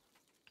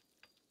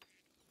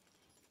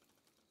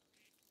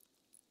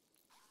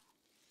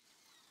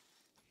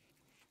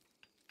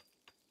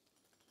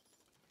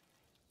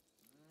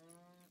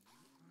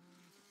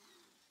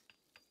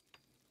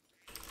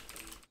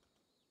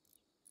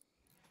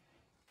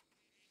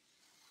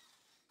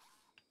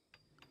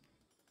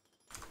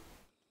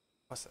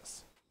 What's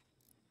this?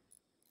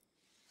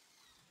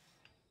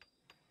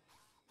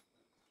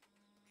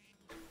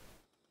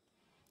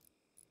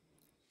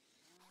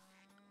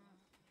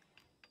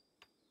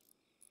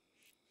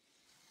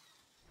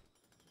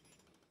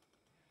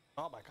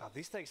 Oh my god,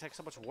 these things take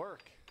so much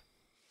work.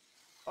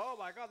 Oh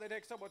my god, they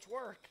take so much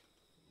work.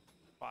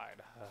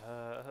 Fine.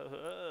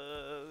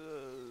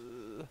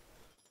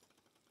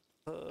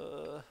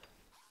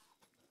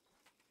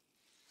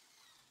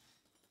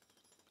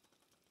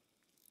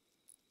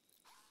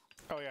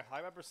 Oh yeah, I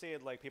remember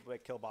seeing like people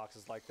make kill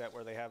boxes like that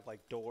where they have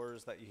like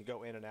doors that you can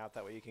go in and out,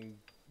 that way you can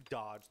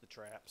dodge the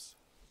traps.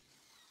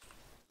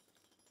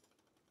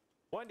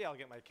 One day I'll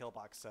get my kill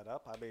box set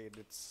up. I mean,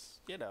 it's,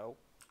 you know,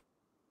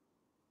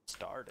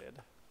 started.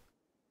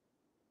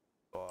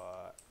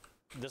 But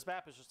this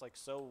map is just like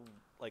so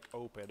like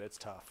open, it's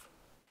tough.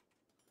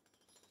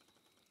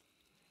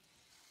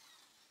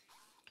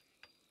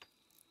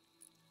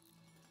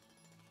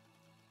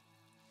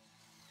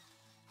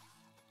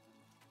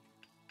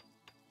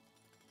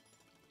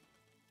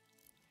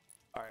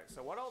 Alright,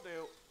 so what I'll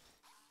do,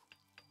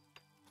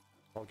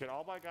 I'll get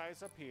all my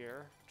guys up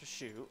here to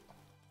shoot.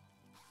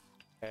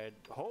 And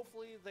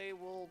hopefully they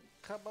will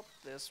come up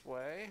this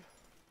way.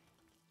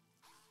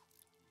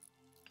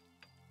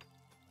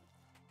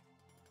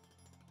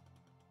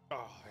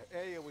 Oh,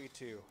 AoE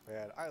 2,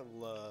 man, I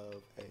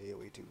love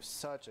AoE 2.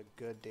 Such a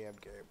good damn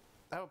game.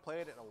 I haven't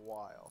played it in a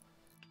while.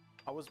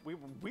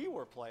 We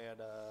were playing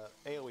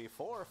AoE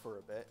 4 for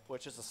a bit,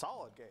 which is a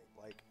solid game.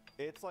 Like,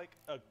 it's like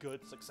a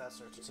good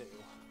successor to 2,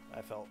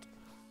 I felt.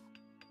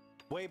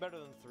 Way better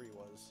than 3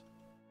 was.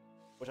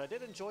 Which I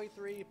did enjoy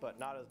 3, but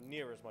not as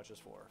near as much as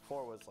 4.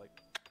 4 was like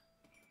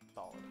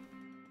solid.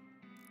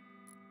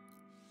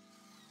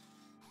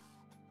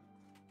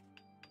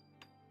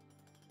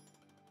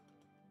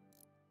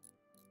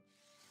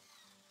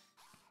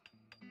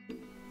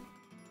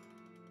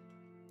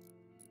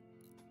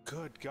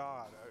 Good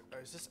God,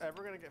 is this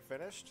ever gonna get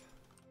finished?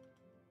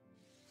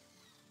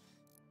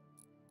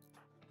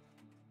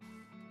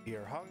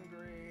 You're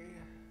hungry.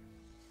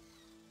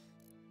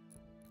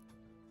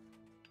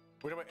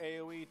 What about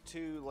AoE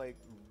 2 like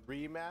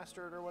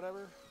remastered or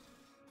whatever?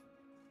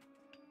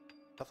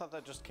 I thought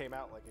that just came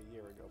out like a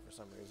year ago for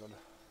some reason.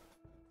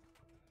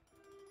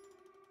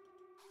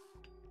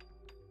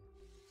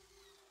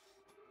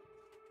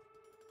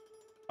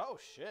 Oh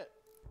shit.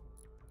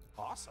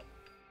 Awesome.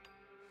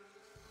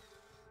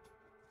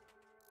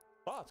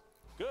 Oh, it's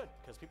good,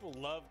 because people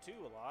love 2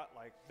 a lot.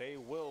 Like, they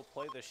will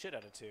play the shit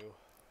out of 2.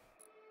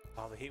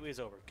 Oh, the heat wave's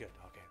over. Good.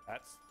 Okay,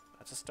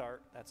 that's a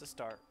start. That's a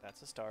start.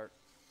 That's a start.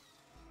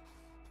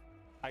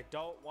 I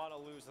don't want to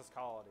lose this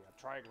colony. I'm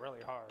trying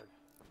really hard.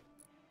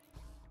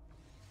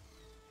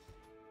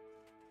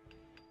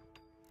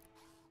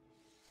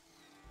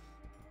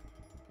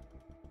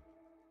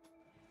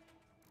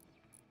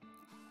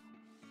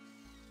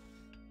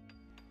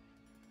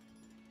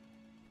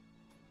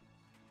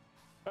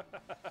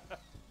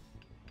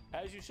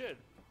 As you should.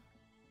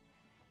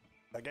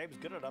 The game's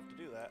good enough to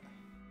do that.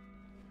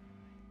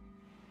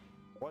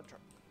 One try.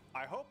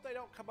 I hope they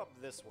don't come up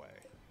this way.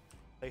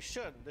 They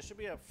shouldn't. This should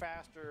be a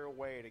faster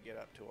way to get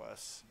up to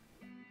us.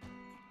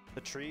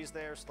 The trees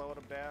there slowing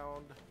them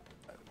down.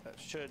 That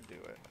should do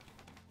it.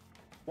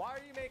 Why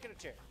are you making a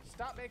chair?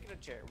 Stop making a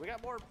chair. We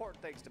got more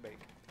important things to make.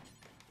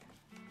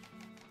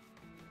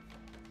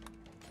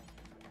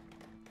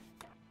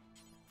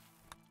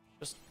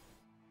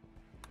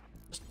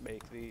 Just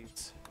make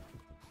these.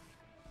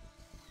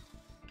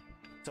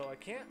 So I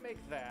can't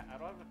make that. I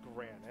don't have a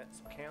granite,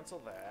 so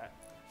cancel that.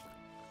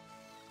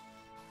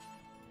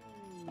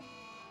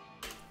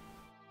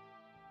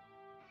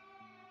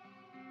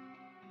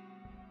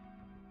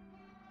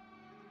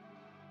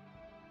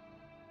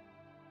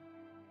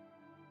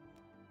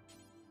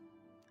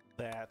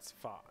 That's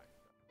fine.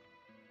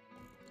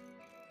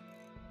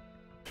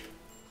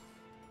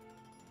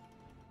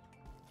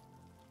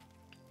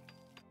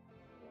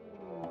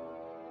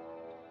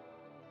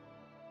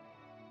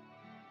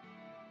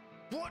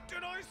 What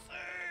did I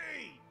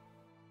say?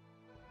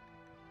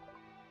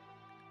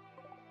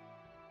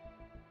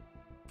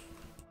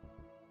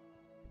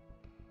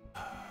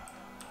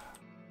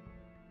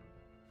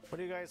 What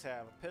do you guys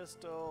have? A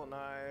pistol, a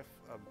knife,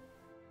 a...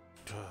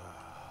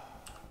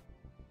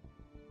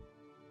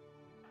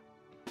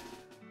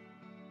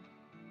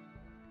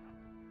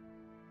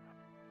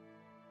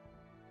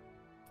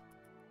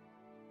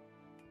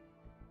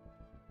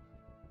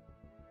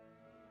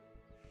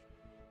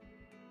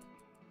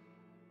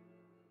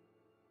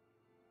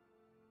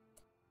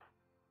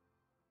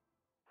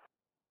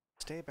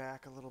 Stay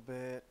back a little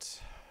bit.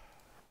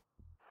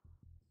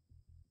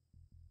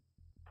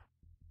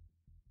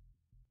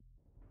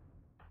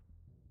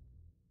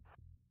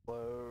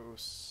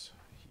 Close.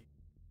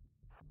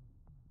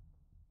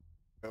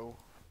 Go.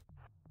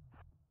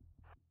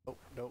 Nope,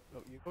 nope,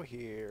 nope. You go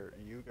here.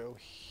 You go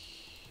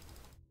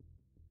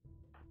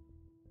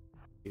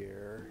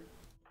here.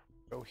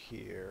 Go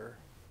here.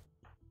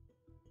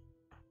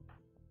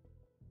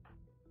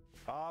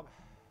 Bob.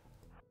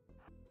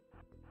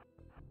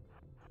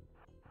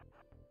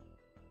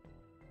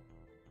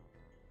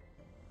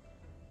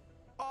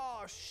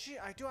 Oh shit!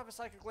 I do have a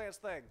psychic glance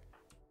thing.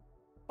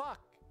 Fuck.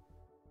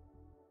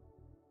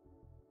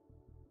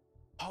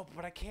 Oh,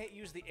 but I can't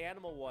use the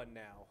animal one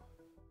now.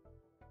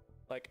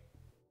 Like,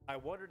 I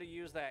wanted to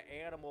use that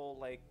animal,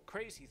 like,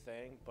 crazy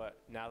thing, but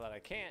now that I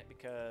can't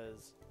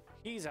because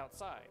he's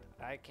outside.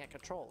 I can't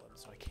control him,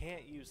 so I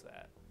can't use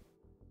that.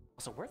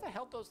 So where the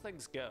hell do those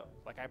things go?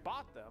 Like, I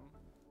bought them.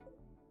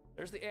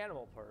 There's the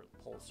animal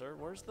pulsar.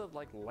 Where's the,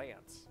 like,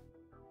 lance?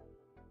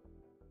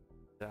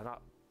 Did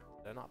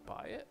I not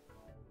buy it?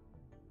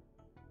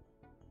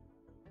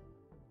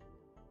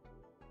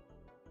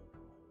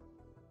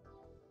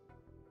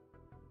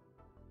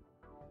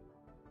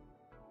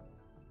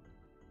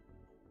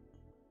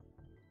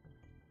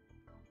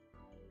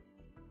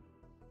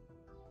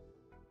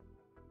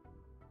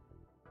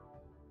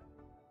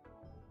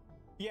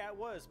 Yeah, it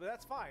was, but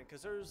that's fine,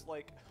 because there's,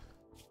 like,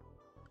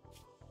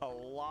 a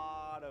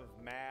lot of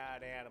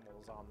mad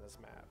animals on this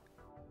map.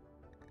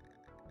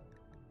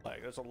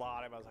 Like, there's a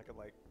lot of animals I could,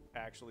 like,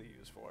 actually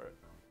use for it.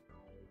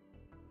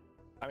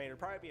 I mean, it'd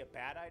probably be a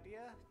bad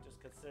idea, just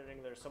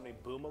considering there's so many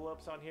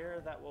boomalops on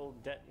here that will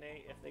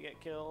detonate if they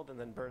get killed and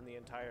then burn the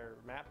entire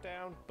map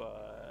down,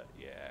 but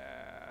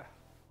yeah.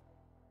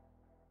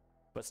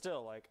 But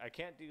still, like, I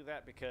can't do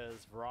that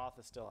because Vroth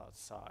is still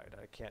outside.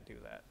 I can't do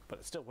that. But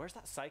it's still, where's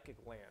that Psychic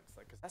Lance?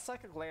 Like, because that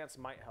Psychic Lance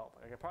might help.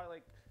 I could probably,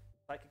 like,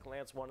 Psychic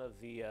Lance one of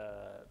the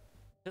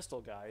pistol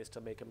guys to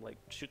make him, like,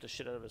 shoot the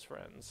shit out of his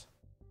friends.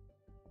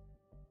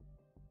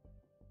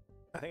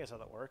 I think that's how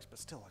that works, but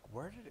still, like,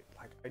 where did it,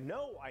 like, I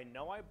know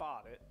I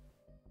bought it.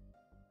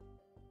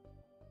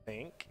 I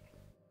think.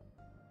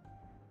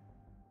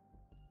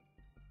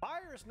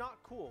 Fire's not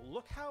cool.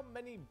 Look how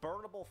many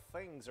burnable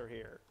things are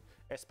here.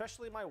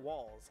 Especially my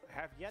walls. I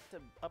have yet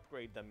to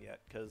upgrade them yet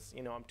because,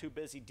 you know, I'm too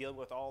busy dealing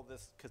with all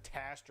this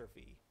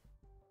catastrophe.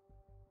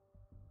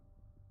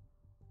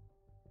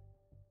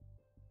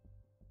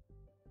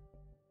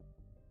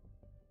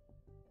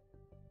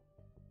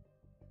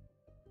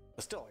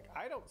 But still, like,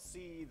 I don't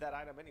see that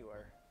item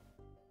anywhere.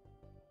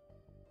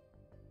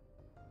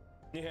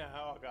 Yeah,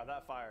 oh god,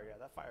 that fire, yeah,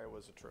 that fire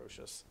was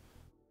atrocious.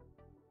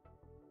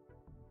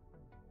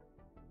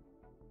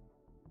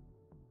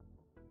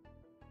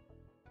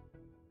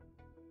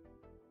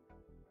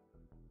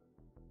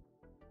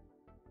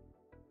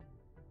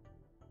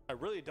 I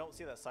really don't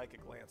see that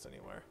Psychic Lance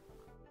anywhere.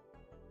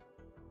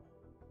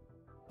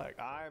 Like,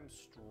 I'm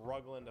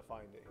struggling to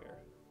find it here.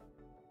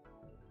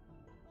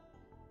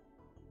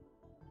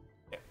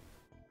 Yeah.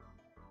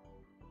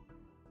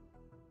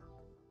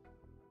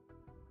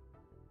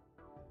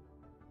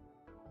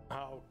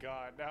 Oh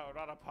god, no,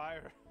 not a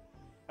pirate.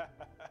 I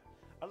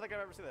don't think I've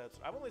ever seen that.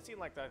 I've only seen,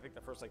 like, I think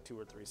the first, like, 2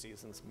 or 3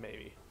 seasons,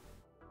 maybe.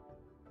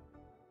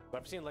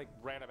 But I've seen, like,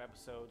 random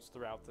episodes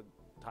throughout the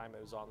time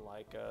it was on,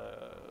 like,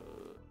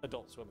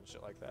 Adult Swim and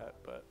shit like that,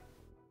 but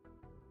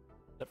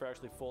never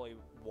actually fully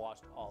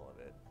watched all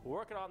of it. We're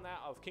working on that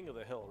with King of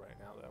the Hill right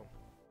now, though.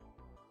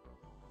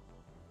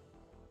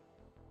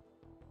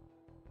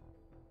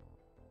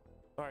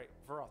 Alright,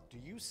 Vroth, do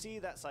you see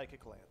that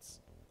Psychic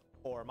Lance?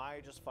 Or am I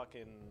just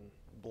fucking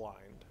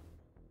blind?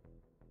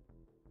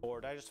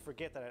 Or did I just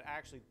forget that I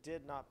actually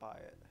did not buy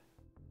it?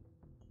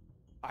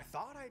 I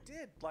thought I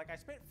did. Like, I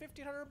spent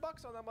 1,500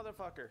 bucks on that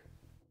motherfucker.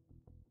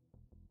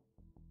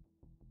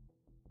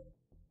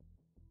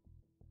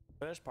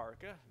 Finish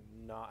parka.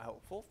 Not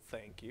helpful.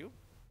 Thank you.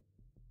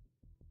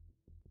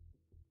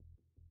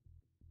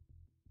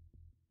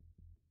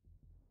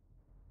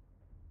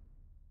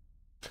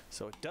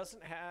 So it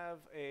doesn't have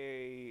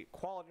a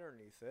quality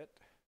underneath it.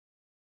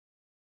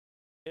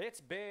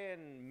 It's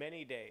been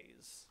many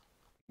days.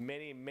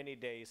 Many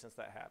days since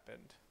that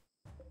happened.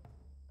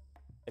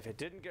 If it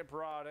didn't get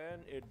brought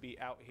in, it'd be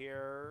out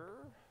here,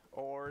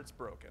 or it's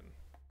broken,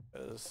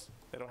 because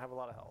they don't have a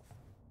lot of health.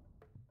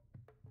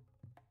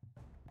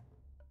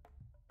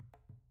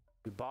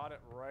 We bought it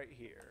right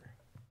here.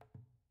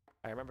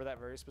 I remember that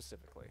very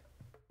specifically.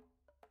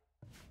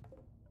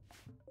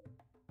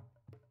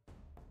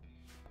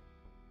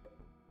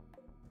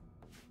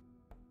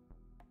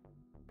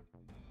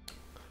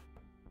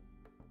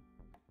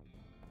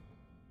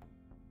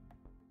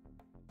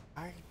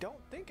 I don't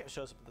think it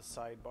shows up at the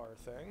sidebar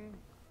thing.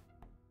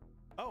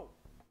 Oh.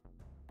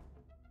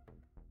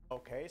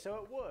 Okay, so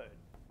it would.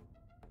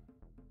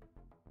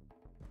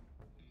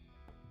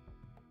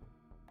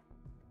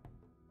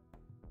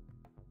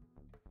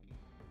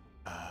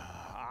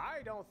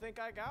 I don't think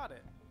I got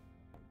it.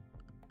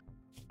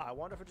 I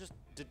wonder if it just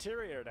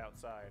deteriorated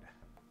outside.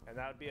 And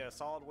that would be a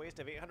solid waste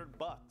of 800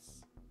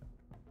 bucks.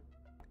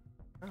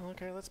 Oh,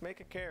 okay, let's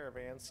make a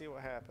caravan, see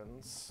what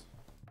happens.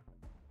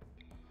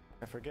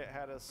 I forget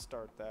how to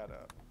start that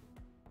up.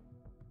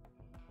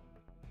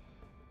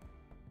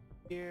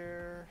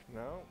 Here,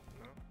 no.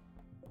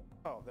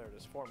 Oh, there it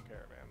is, form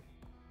caravan.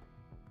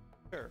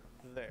 Sure,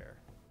 there.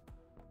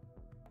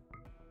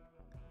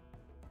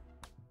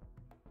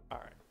 All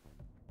right.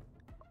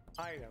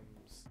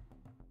 Items.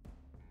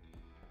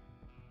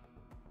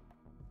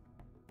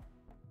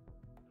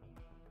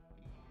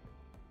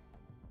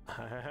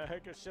 I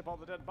could ship all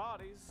the dead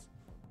bodies.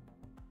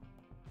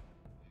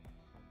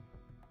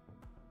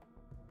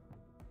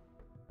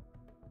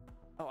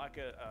 Oh, I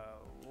could,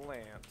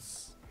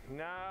 lance.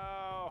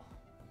 No!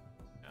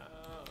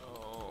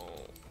 No.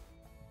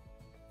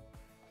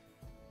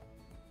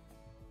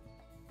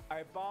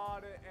 I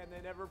bought it and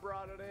they never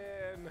brought it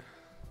in.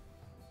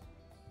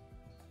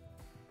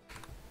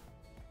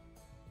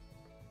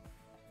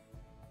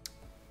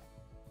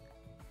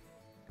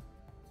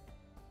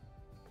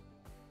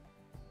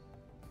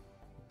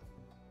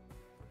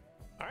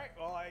 All right,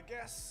 well, I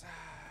guess.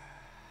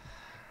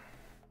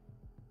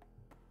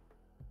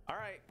 All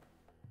right.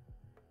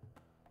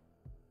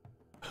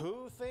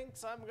 Who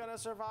thinks I'm gonna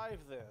survive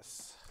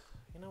this?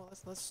 You know,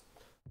 let's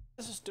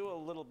just do a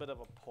little bit of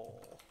a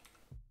poll.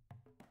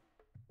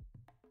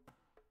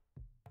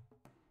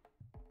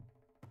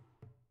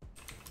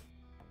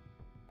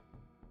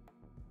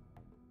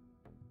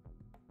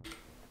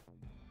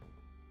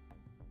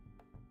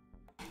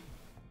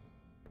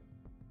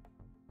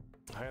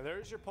 All right,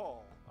 there's your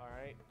poll. All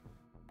right.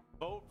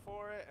 Vote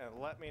for it and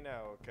let me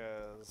know,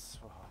 because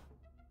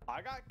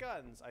I got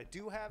guns. I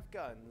do have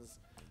guns.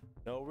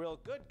 No real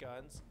good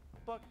guns,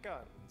 but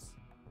guns.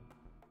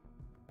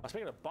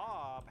 Speaking of,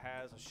 Bob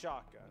has a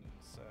shotgun,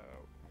 so.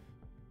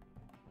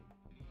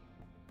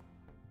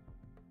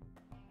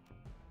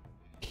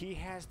 He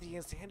has the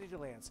Insanity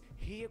Lance.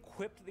 He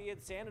equipped the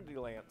Insanity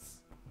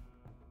Lance.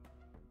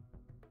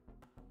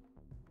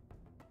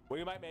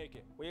 We might make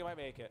it. We might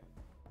make it.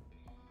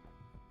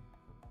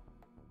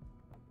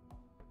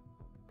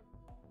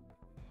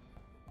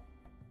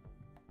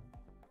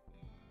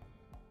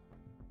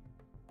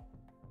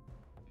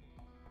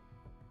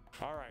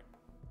 All right.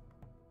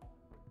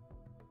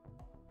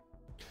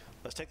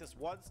 Let's take this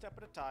one step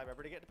at a time.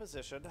 Everybody get in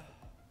position.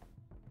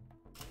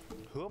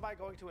 Who am I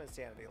going to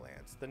Insanity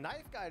Lance? The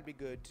knife guy would be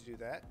good to do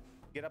that.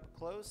 Get up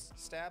close,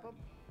 stab him.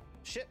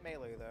 Shit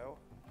melee, though.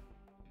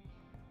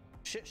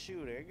 Shit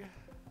shooting.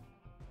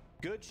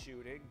 Good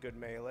shooting, good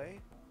melee.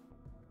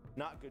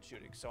 Not good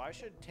shooting. So I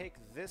should take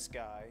this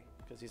guy,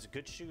 because he's a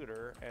good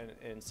shooter, and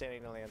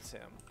Insanity Lance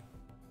him.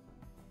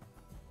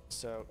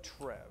 So,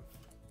 Trev.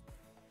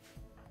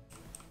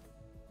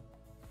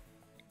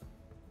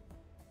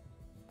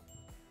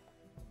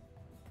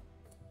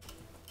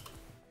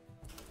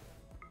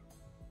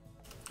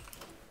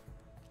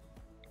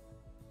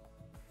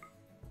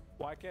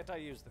 Why can't I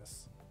use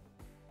this?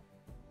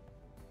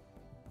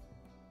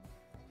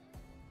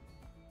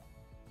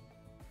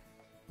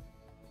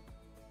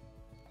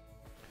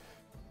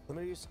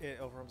 Limited use, it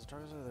overwhelms the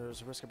target.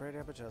 There's a risk of brain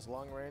damage, it has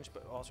long range,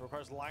 but also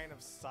requires line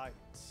of sight.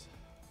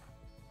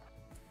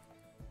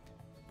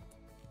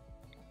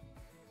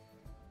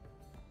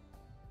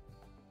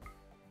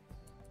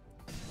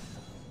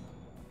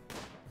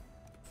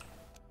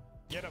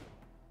 Get him!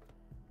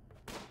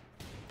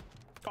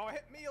 Oh, I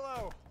hit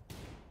Milo!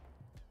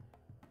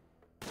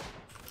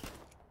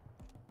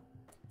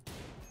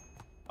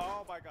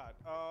 Oh my god,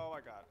 oh my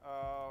god,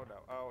 oh no,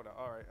 oh no,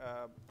 alright,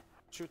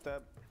 shoot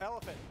them.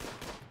 Elephant!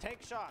 Tank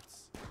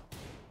shots!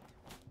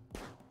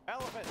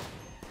 Elephant!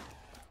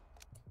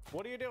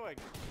 What are you doing?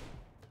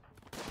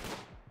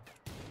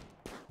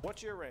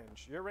 What's your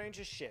range? Your range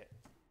is shit.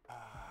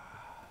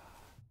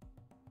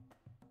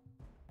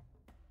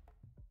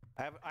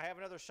 I have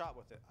another shot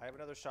with it. I have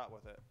another shot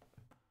with it.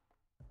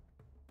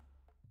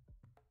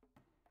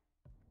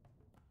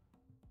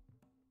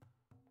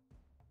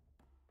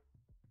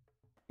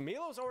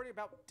 Milo's already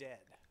about dead.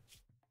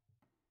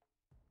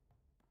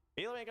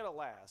 Milo ain't gonna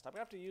last. I'm gonna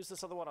have to use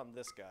this other one on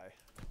this guy.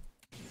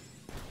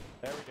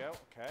 There we go,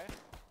 okay.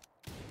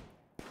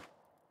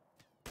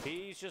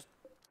 He's just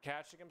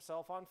catching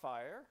himself on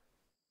fire.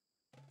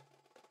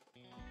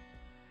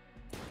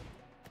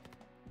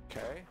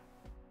 Okay.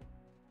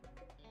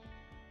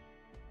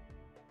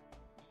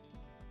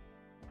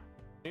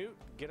 Newt,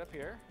 get up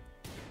here.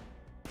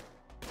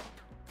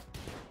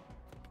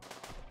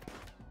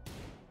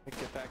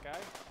 Get that guy.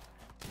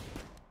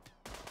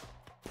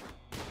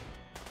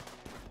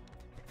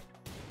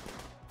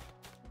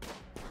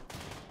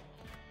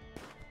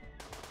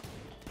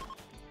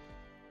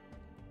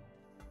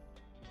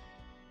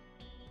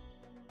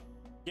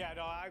 Yeah,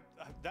 no,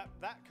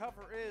 that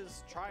cover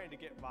is trying to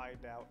get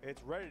mined out.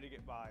 It's ready to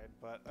get mined,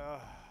 but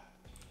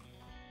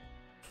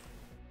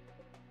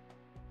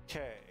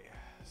okay.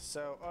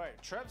 So, all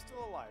right, Trev's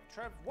still alive.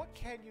 Trev, what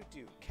can you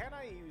do? Can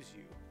I use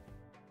you?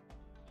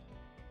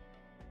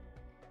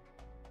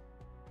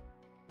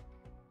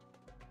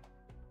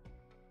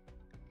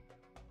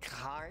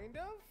 Kind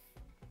of?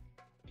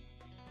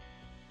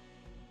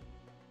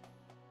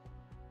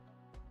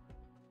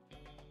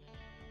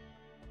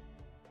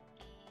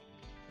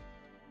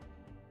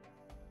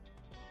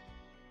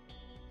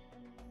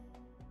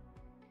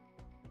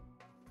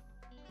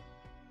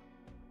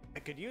 I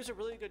could use a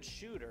really good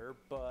shooter,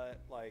 but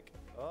like,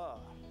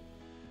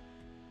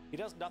 he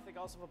does nothing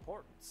else of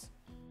importance.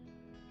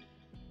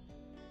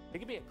 He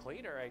could be a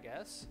cleaner, I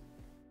guess.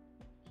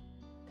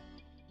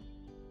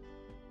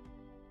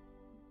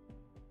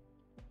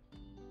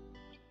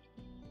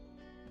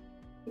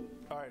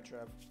 All right,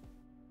 Trev.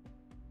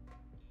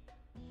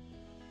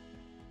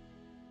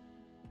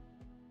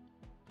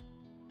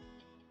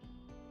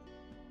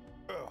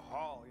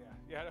 Oh,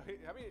 yeah.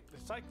 I mean,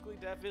 psychically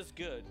deaf is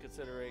good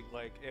considering,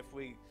 like,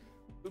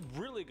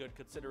 really good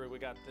considering we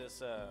got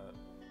this,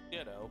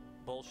 you know,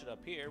 bullshit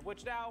up here,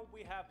 which now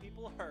we have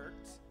people hurt.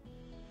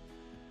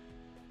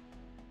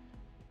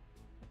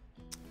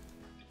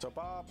 So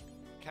Bob,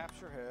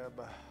 capture him.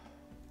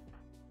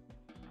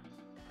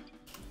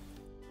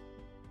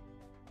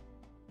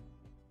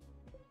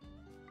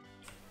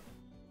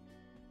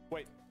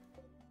 Wait.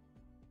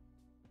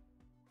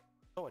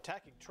 Oh,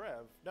 attacking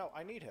Trev. No,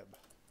 I need him.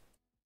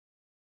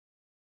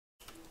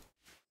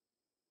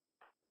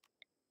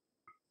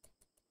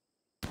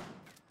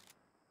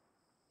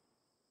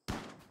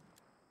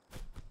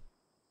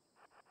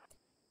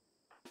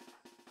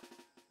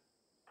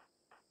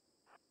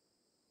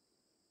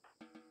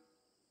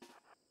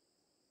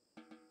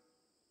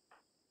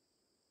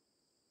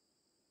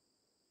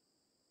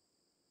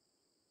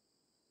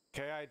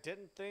 Okay, I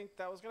didn't think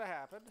that was gonna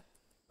happen.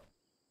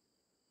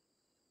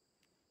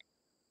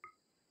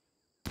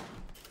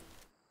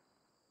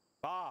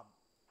 Bob,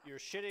 your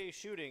shitty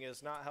shooting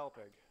is not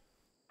helping.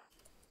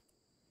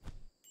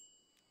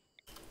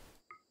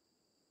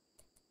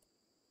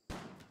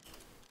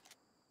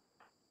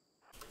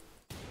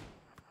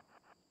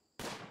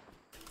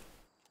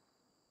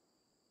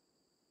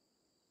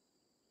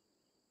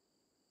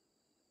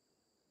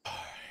 All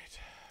right.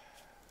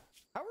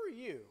 How are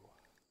you?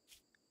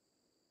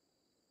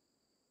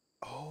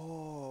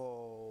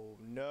 Oh,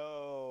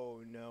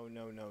 no.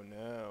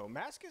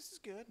 Mascus is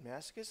good.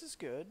 Mascus is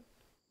good.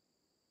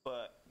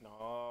 But,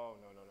 no.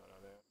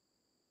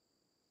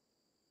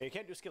 Hey, you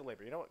can't do skilled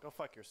labor. You know what? Go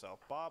fuck yourself.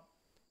 Bob,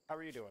 how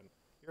are you doing?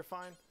 You're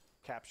fine?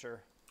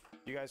 Capture.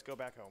 You guys go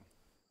back home.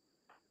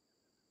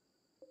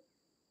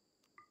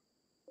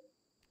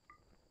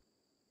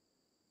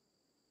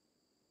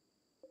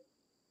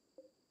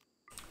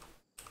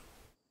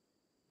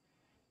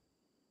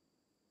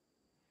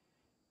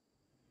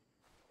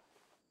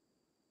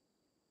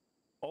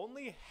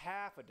 Only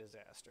half a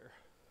disaster.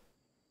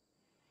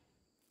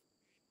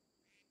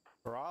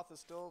 Roth is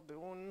still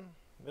doing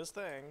his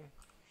thing.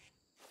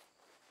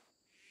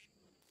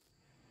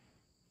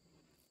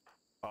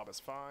 Bob is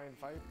fine.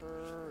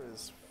 Viper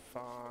is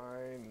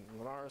fine.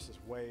 Lunaris is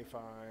way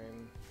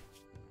fine.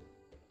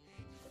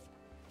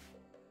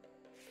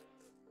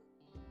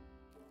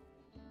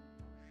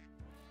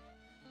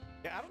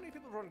 Yeah, I don't need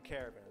people to run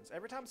caravans.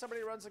 Every time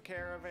somebody runs a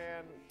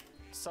caravan,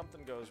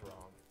 something goes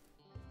wrong.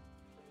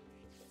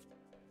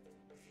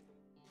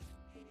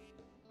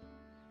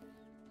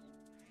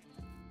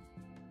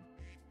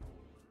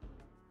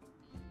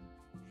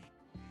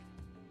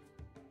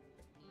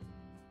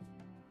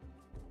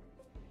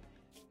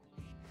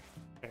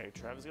 Okay,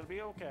 Trevor's gonna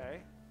be okay.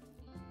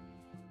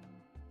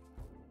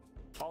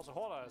 Also,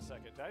 hold on a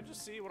second. Did I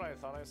just see what I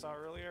thought I saw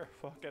earlier?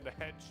 Fucking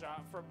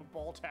headshot from a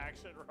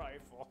bolt-action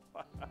rifle.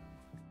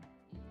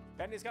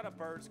 And he's got a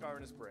bird scar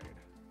in his brain.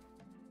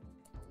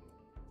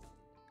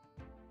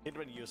 He'd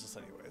been useless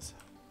anyways.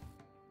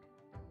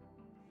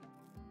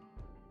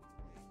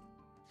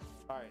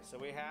 Alright, so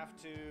we have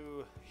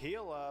to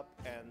heal up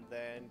and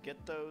then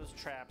get those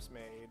traps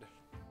made.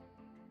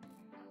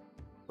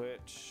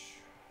 Which...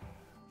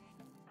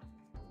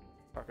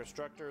 our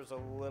constructor is a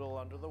little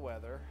under the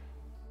weather.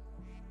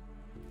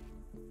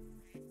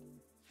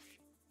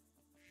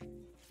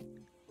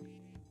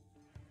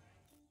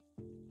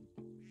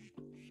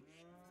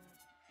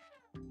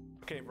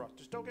 Okay, bro,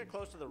 just don't get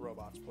close to the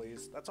robots,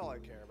 please. That's all I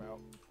care about.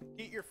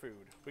 Eat your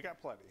food. We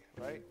got plenty,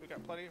 right? We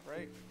got plenty,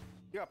 right?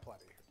 You got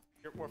plenty.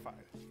 We're fine.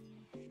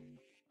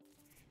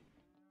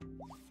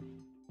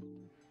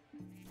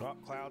 Well,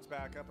 Cloud's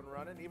back up and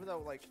running, even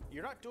though, like,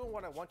 you're not doing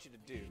what I want you to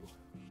do.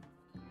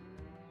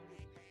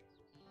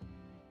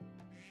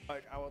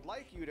 Like, I would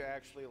like you to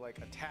actually, like,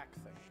 attack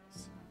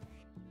things.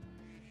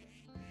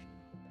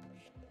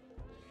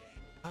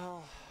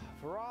 Well,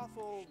 Varoth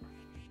will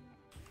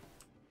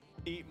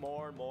eat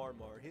more and more and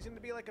more. He's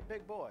gonna be like a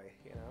big boy,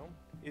 you know?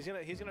 He's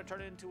gonna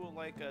turn into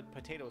like a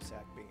potato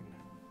sack bean.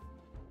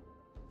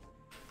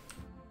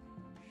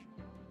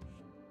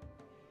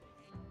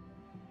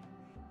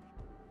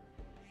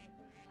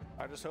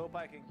 I just hope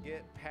I can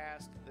get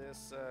past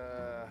this,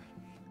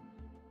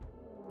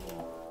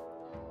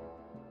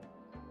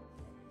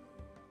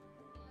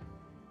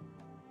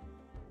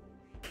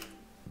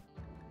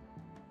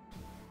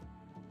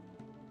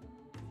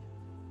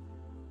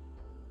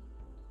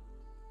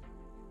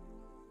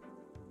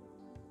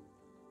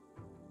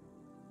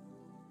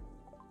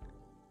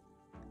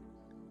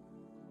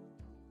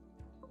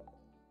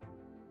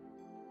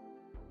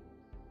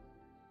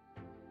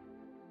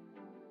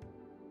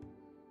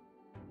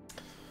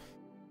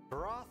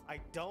 Broth, I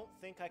don't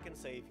think I can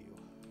save you.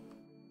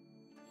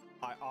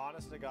 I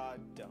honest to God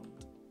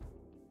don't.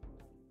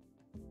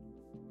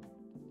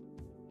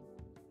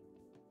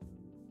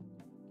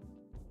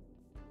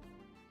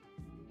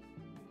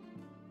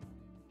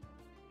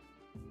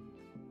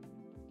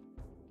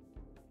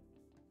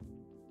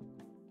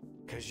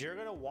 Because you're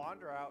gonna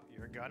wander out,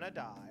 you're gonna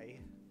die.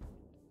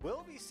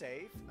 We'll be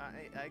safe.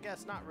 I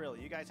guess not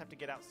really. You guys have to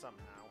get out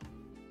somehow.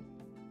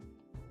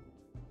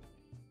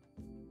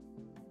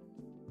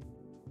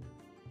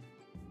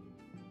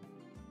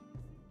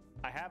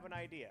 I have an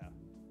idea.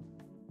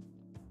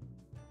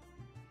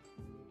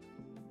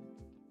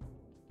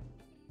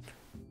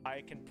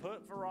 I can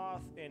put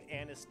Varoth in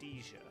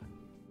anesthesia.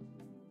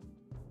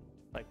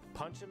 Like,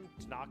 punch him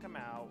to knock him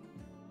out.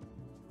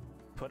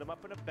 Put him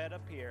up in a bed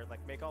up here.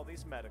 Like, make all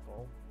these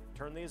medical.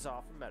 Turn these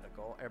off for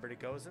medical. Everybody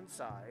goes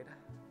inside.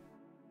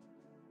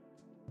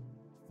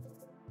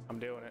 I'm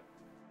doing it.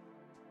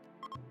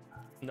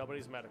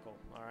 Nobody's medical,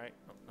 alright?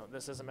 No,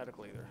 this isn't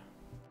medical either.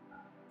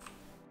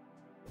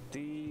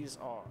 These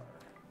are.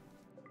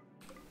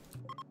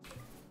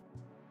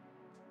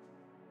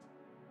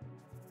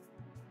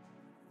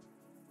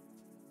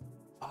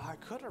 Oh, I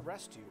could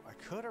arrest you. I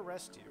could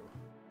arrest you.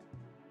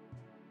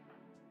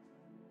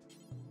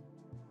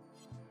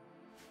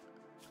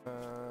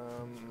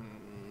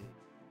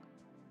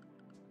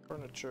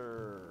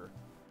 Furniture.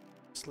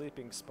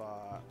 Sleeping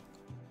spot.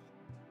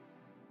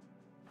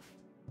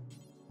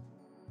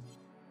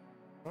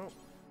 Oh.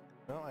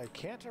 No, I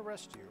can't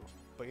arrest you.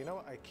 But you know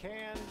what? I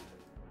can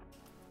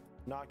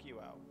knock you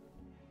out.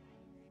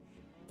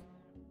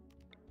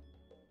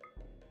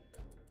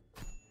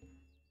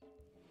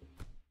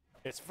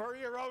 It's for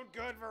your own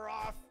good,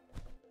 Varoth!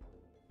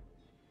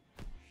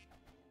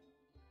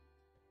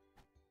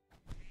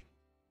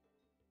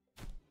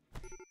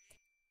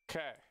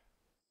 Okay.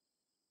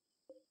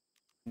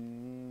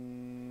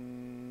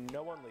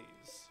 No one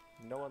leaves.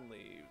 No one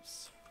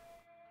leaves.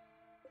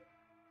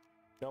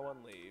 No one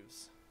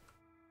leaves.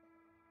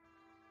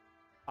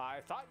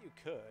 I thought you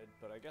could,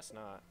 but I guess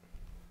not.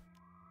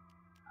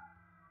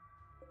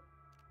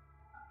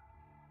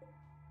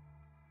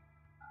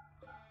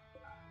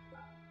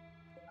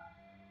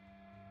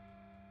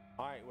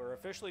 Alright, we're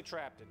officially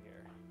trapped in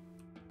here.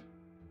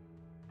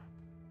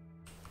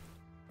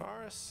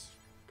 Varus,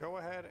 go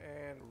ahead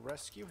and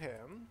rescue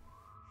him.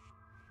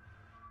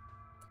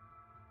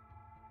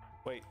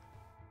 Wait.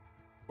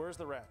 Where's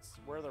the rats?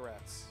 Where are the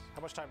rats?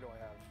 How much time do I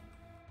have?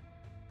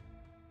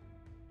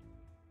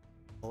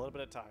 A little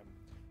bit of time.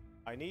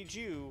 I need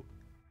you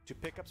to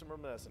pick up some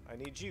herb medicine. I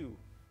need you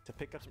to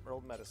pick up some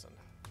herb medicine.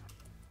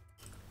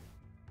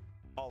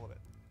 All of it.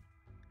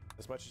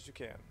 As much as you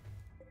can.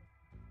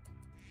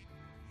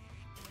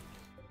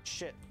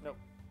 Shit, no.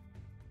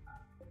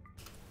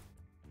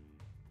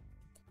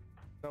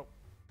 No.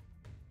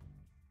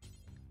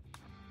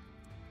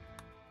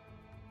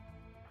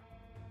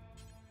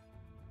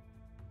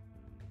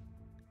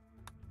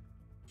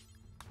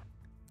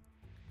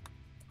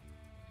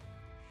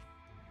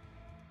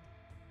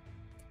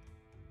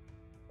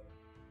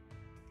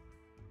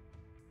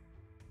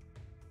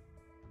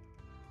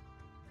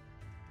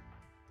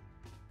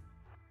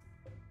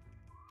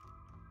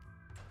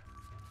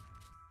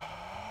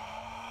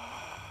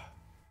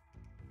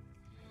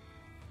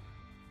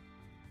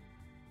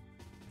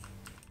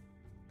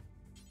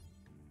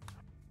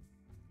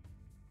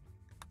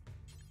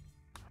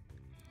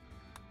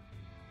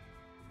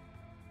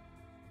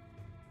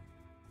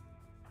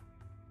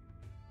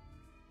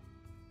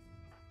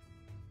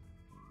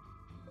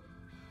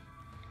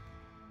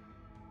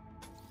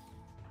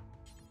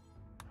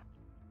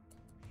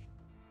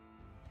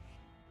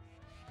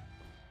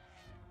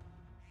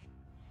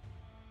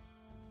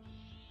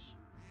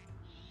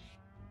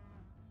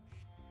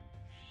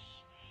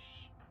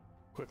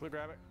 Quickly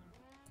grab it.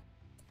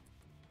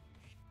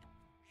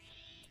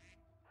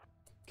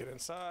 Get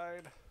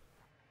inside.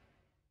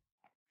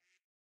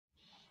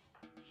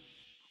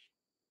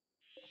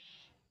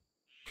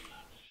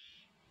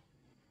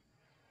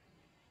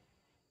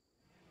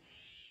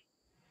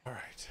 All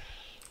right.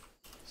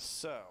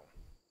 So,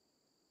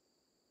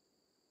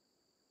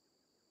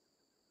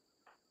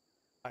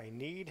 I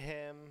need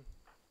him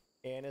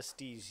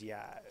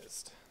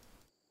anesthetized.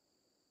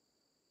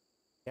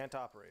 Can't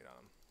operate on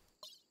him.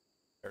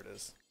 There it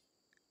is.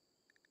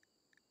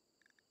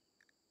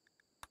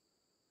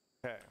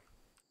 Okay.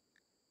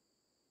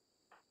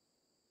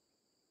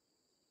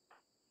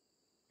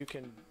 You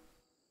can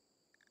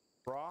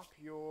drop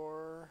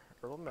your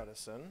herbal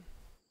medicine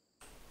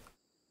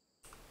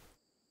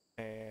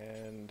and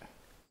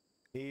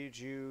Need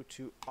you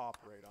to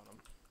operate on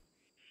him.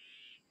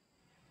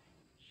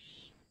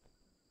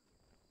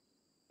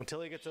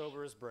 Until he gets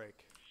over his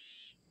break.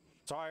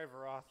 Sorry,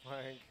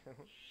 Varrothlang.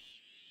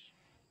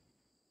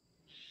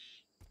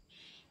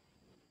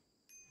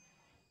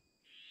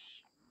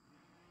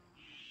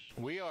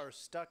 We are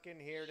stuck in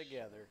here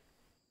together.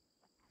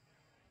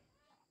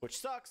 Which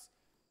sucks,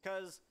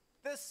 because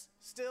this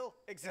still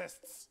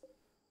exists.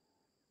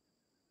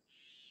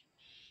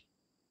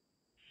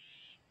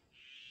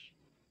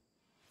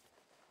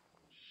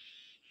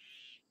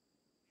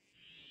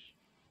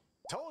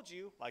 Told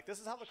you, like, this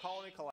is how the colony collapsed.